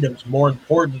and freedoms more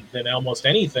important than almost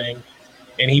anything.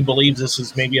 And he believes this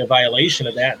is maybe a violation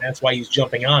of that. And that's why he's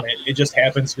jumping on it. It just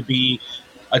happens to be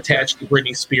attached to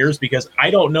Britney Spears, because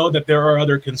I don't know that there are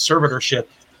other conservatorships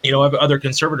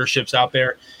out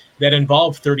there that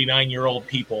involve 39-year-old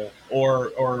people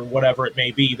or whatever it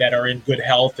may be that are in good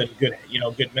health and good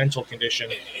mental condition.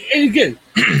 And again,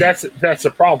 that's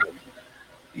a problem.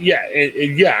 Yeah,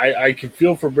 I can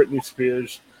feel for Britney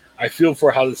Spears. I feel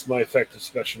for how this might affect the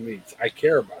special needs. I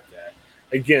care about that.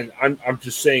 Again, I'm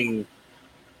just saying,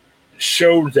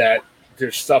 show that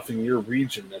there's stuff in your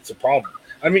region that's a problem.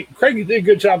 I mean, Craig, you did a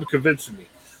good job of convincing me.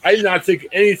 I did not think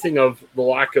anything of the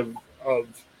lack of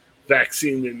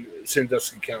vaccine in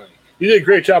Sandusky County. You did a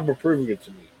great job of proving it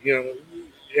to me,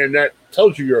 and that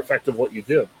tells you you're effective what you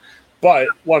do. But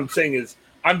what I'm saying is,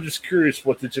 I'm just curious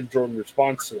what the Jim Jordan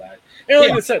response to that. And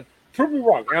like I said, prove me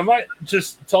wrong. And I'm not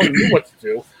just telling you what to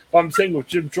do, but I'm saying with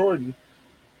Jim Jordan,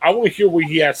 I want to hear what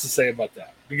he has to say about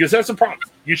that. because that's a problem.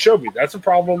 You showed me that's a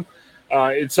problem.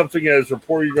 It's something as a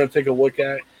reporter you're going to take a look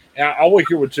at. And I want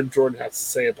to hear what Jim Jordan has to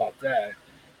say about that.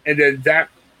 And then that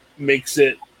makes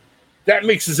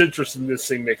his interest in this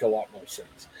thing make a lot more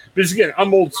sense. Because again,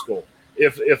 I'm old school.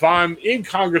 If I'm in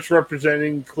Congress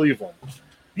representing Cleveland,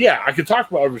 yeah, I can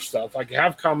talk about other stuff. I can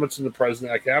have comments on the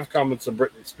president. I can have comments on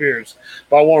Britney Spears,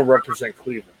 but I want to represent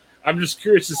Cleveland. I'm just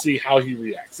curious to see how he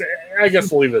reacts. I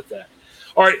guess I'll leave it at that.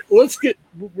 All right,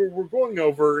 we're going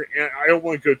over, and I don't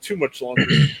want to go too much longer,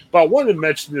 but I wanted to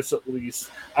mention this at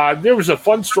least. There was a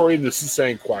fun story in the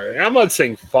Cincinnati Enquirer, and I'm not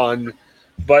saying fun,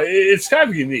 but it's kind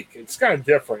of unique. It's kind of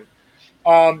different.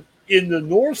 In the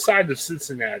north side of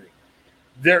Cincinnati,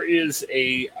 there is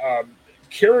a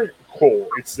Karen Cole.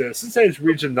 It's the Cincinnati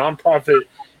Region nonprofit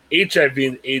HIV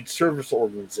and AIDS service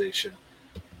organization.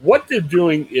 What they're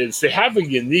doing is they have a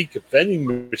unique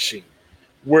vending machine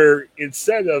where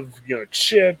instead of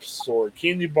chips or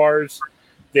candy bars,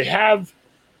 they have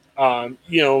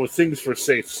things for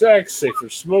safe sex, safer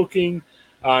smoking,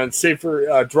 and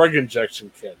safer drug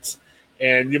injection kits.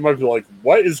 And you might be like,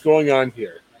 what is going on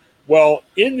here? Well,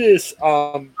 in this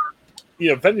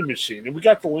vending machine, and we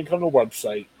got the link on the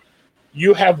website,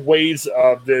 you have ways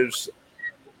of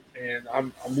and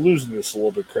I'm losing this a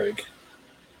little bit, Craig.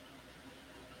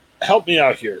 Help me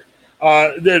out here.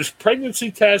 There's pregnancy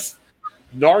tests,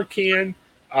 Narcan,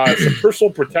 some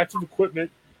personal protective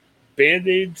equipment,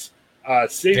 Band-Aids,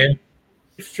 safe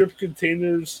strip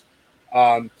containers.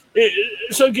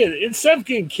 So again, instead of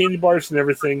getting candy bars and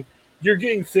everything, you're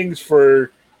getting things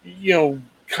for,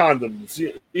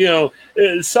 condoms,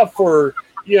 stuff for,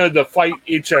 to fight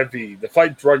HIV, to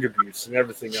fight drug abuse and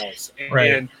everything else.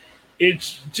 And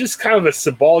it's just kind of a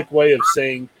symbolic way of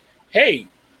saying, hey,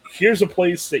 here's a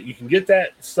place that you can get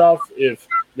that stuff if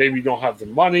maybe you don't have the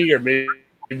money or maybe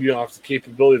you don't have the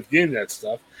capability of getting that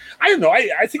stuff. I don't know.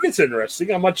 I think it's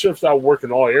interesting. I'm not sure if that'll work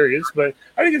in all areas, but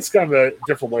I think it's kind of a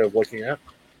different way of looking at it.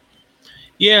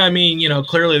 Yeah, I mean,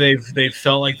 clearly they've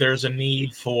felt like there's a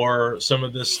need for some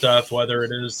of this stuff, whether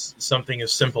it is something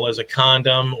as simple as a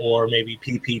condom or maybe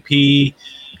PPP,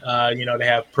 to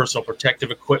have personal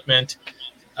protective equipment.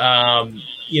 I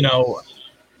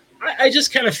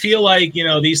just kind of feel like,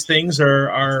 these things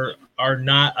are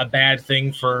not a bad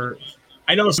thing for.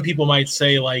 I know some people might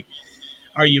say, like,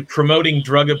 are you promoting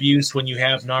drug abuse when you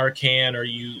have Narcan, or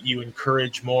you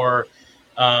encourage more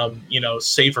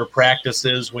safer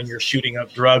practices when you're shooting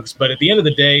up drugs? But at the end of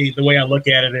the day, the way I look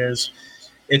at it is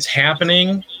it's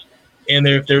happening. And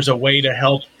if there's a way to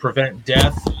help prevent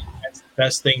death, that's the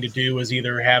best thing to do is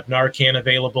either have Narcan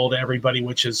available to everybody,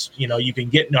 which is, you can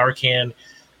get Narcan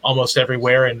almost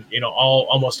everywhere, and,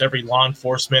 almost every law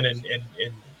enforcement and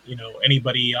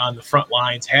anybody on the front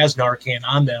lines has Narcan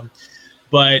on them.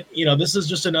 But, this is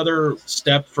just another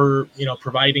step for,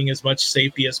 providing as much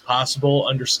safety as possible,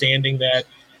 understanding that,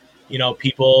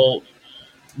 people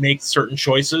make certain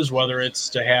choices, whether it's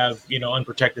to have,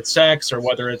 unprotected sex or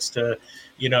whether it's to,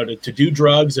 to do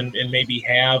drugs and maybe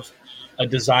have a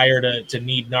desire to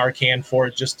need Narcan for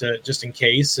it just in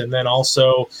case. And then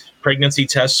also pregnancy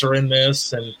tests are in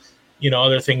this and,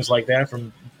 other things like that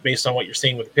based on what you're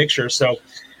seeing with the picture. So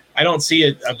I don't see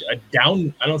I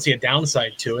don't see a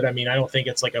downside to it. I mean, I don't think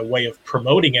it's like a way of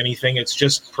promoting anything. It's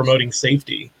just promoting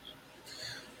safety.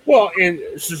 Well, and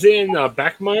Suzanne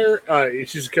Backmeyer,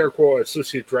 she's a Carrick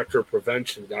Associate Director of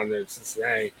Prevention down there in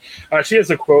Cincinnati. She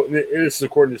has a quote, and this is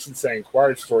according to Cincinnati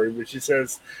Enquirer story, which she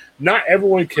says, not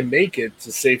everyone can make it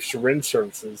to safe syringe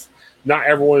services. Not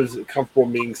everyone is comfortable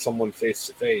meeting someone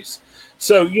face-to-face.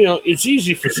 So, it's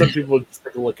easy for some people to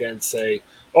take a look at and say,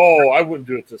 oh, I wouldn't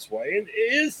do it this way. And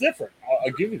it is different.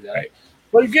 I'll give you that.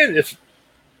 But again, if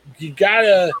you got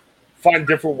to find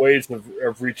different ways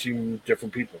of reaching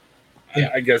different people. Yeah.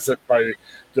 I guess that's probably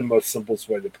the most simplest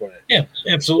way to put it. Yeah,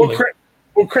 absolutely.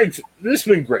 Well, Craig, this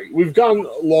has been great. We've gone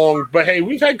long, but hey,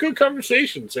 we've had good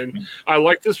conversations, and I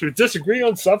like this. We disagree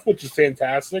on stuff, which is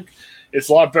fantastic. It's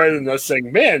a lot better than us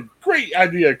saying, man, great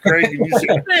idea, Craig, and you say,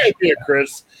 great idea,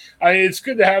 Chris. It's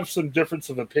good to have some difference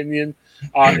of opinion.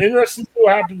 Interesting to see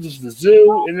what happens with the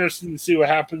zoo. Interesting to see what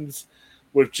happens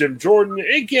with Jim Jordan.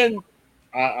 Again,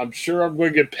 I'm sure I'm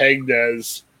going to get pegged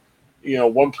as,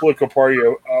 one political party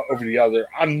over the other.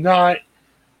 I'm not.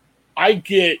 I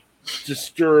get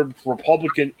disturbed,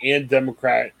 Republican and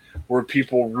Democrat, where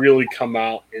people really come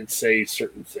out and say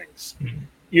certain things. Mm-hmm.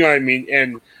 You know what I mean?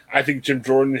 And I think Jim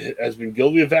Jordan has been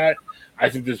guilty of that. I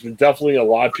think there's been definitely a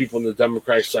lot of people on the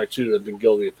Democratic side, too, that have been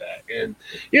guilty of that. And,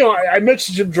 I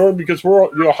mentioned Jim Jordan because we're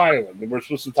the Ohioan, and we're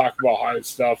supposed to talk about Ohio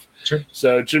stuff. Sure.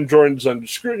 So Jim Jordan's under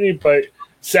scrutiny, but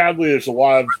sadly, there's a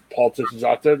lot of politicians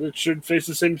out there that should face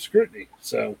the same scrutiny.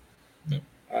 So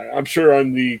I'm sure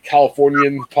on the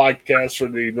Californian podcast or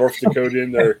the North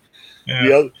Dakotan or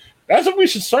the other. That's what we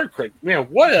should start, Craig. Man,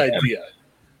 what an idea.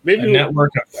 Maybe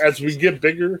network as we get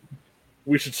bigger,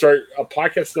 we should start a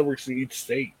podcast networks in each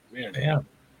state. Man,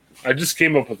 I just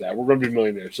came up with that. We're going to be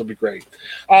millionaires. It'll be great.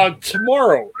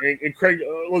 Tomorrow, and Craig,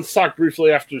 let's talk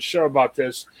briefly after the show about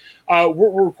this.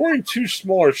 We're recording 2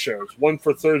 smaller shows, one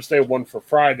for Thursday, one for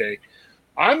Friday.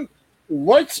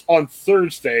 Let's on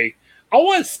Thursday. I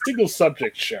want a single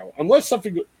subject show. Unless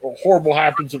something horrible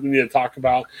happens that we need to talk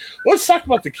about, let's talk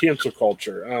about the cancel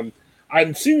culture.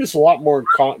 I've seen this a lot more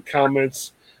in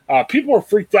comments. People are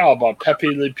freaked out about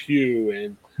Pepe Le Pew,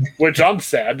 and which I'm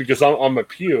sad because I'm a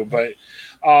Pew. But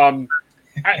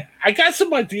I got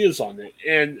some ideas on it,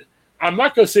 and I'm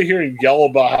not going to sit here and yell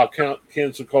about how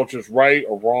cancel culture is right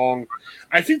or wrong.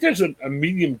 I think there's a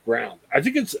medium ground. I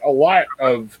think it's a lot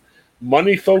of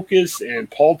money focus and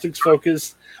politics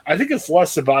focus. I think it's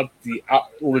less about the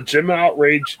legitimate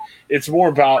outrage. It's more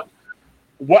about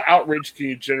what outrage can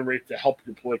you generate to help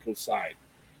your political side.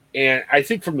 And I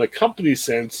think from the company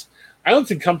sense, I don't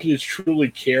think companies truly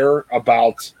care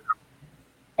about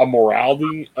a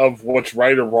morality of what's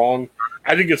right or wrong.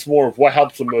 I think it's more of what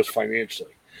helps them most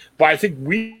financially. But I think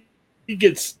we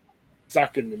get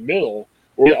stuck in the middle.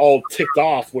 We get all ticked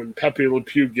off when Pepe Le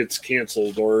Pew gets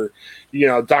canceled or,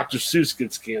 Dr. Seuss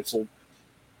gets canceled,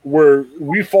 where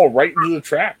we fall right into the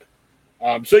trap.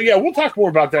 We'll talk more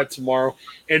about that tomorrow.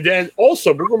 And then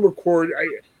also, we're going to record.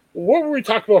 What were we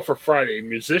talking about for Friday?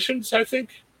 Musicians, I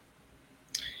think?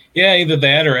 Yeah, either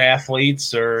that or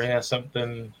athletes or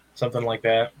something like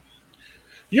that.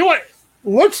 You know what?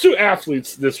 Let's do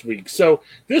athletes this week. So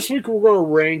this week we're going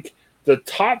to rank the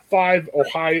top 5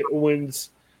 Ohioans,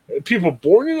 people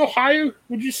born in Ohio,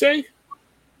 would you say?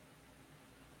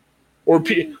 Or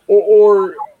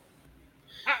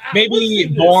maybe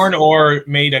born or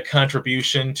made a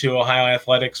contribution to Ohio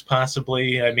athletics,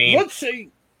 possibly. I mean, let's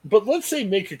say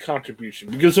make a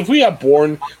contribution, because if we have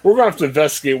born, we're going to have to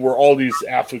investigate where all these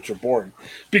athletes are born.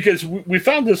 Because we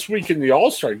found this week in the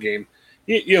All-Star game,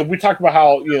 we talk about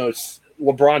how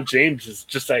LeBron James is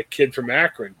just that kid from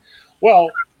Akron.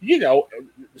 Well,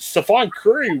 Steph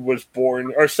Curry was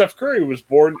born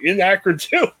in Akron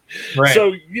too. Right.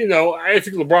 So, I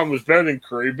think LeBron was better than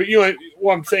Curry. But,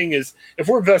 what I'm saying is if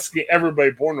we're investigating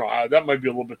everybody born in Ohio, that might be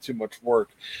a little bit too much work.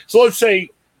 So let's say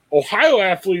Ohio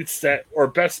athletes that are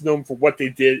best known for what they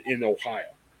did in Ohio.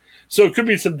 So it could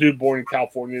be some dude born in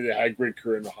California that had a great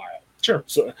career in Ohio. Sure.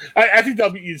 So I think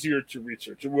that'll be easier to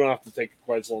research. We don't have to take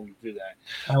quite as long to do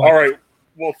that. All right.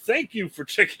 Well, thank you for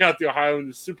checking out the Ohioan,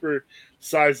 the super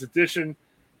sized edition.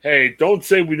 Hey, don't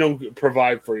say we don't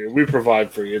provide for you. We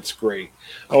provide for you. It's great.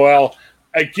 Oh, well,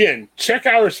 again, check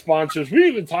out our sponsors. We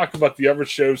didn't even talk about the other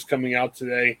shows coming out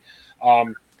today.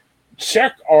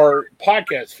 Check our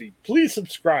podcast feed. Please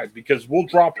subscribe, because we'll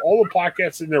drop all the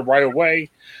podcasts in there right away.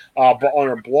 But on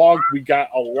our blog, we got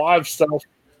a lot of stuff.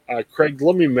 Craig,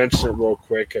 let me mention it real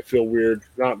quick. I feel weird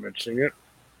not mentioning it.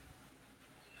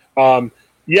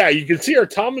 You can see our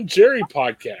Tom and Jerry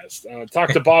podcast.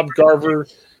 Talked to Bob Garver,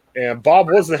 and Bob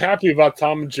wasn't happy about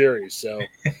Tom and Jerry. So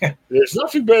there's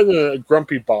nothing better than a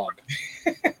grumpy Bob.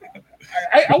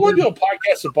 I want to do a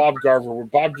podcast with Bob Garver where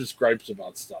Bob just gripes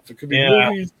about stuff. It could be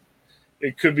movies.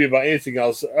 It could be about anything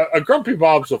else. A grumpy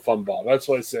Bob's a fun Bob. That's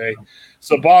what I say.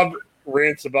 So Bob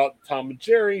rants about Tom and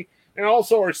Jerry, and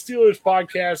also our Steelers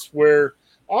podcast, where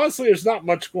honestly there's not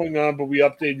much going on, but we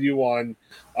updated you on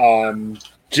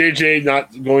JJ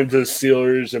not going to the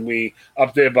Steelers, and we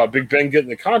updated about Big Ben getting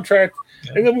the contract.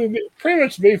 Yeah. And then we pretty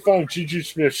much made fun of Juju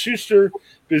Smith-Schuster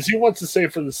because he wants to stay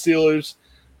for the Steelers,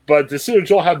 but the Steelers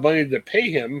don't have money to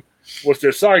pay him with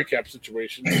their salary cap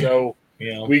situation. So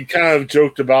we kind of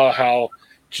joked about how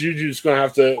Juju's going to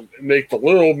have to make the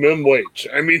literal minimum wage.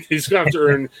 I mean, he's going to have to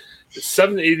earn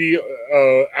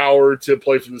 $7.80 hour to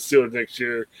play for the Steelers next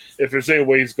year if there's any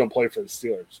way he's going to play for the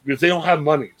Steelers, because they don't have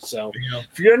money. So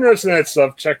if you're interested in that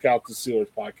stuff, check out the Steelers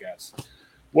podcast.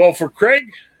 Well, for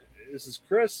Craig, this is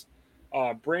Chris.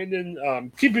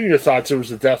 Brandon, keeping your thoughts. There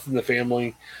was a death in the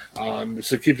family.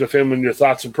 So keep the family in your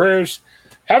thoughts and prayers.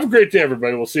 Have a great day,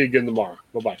 everybody. We'll see you again tomorrow.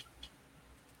 Bye-bye.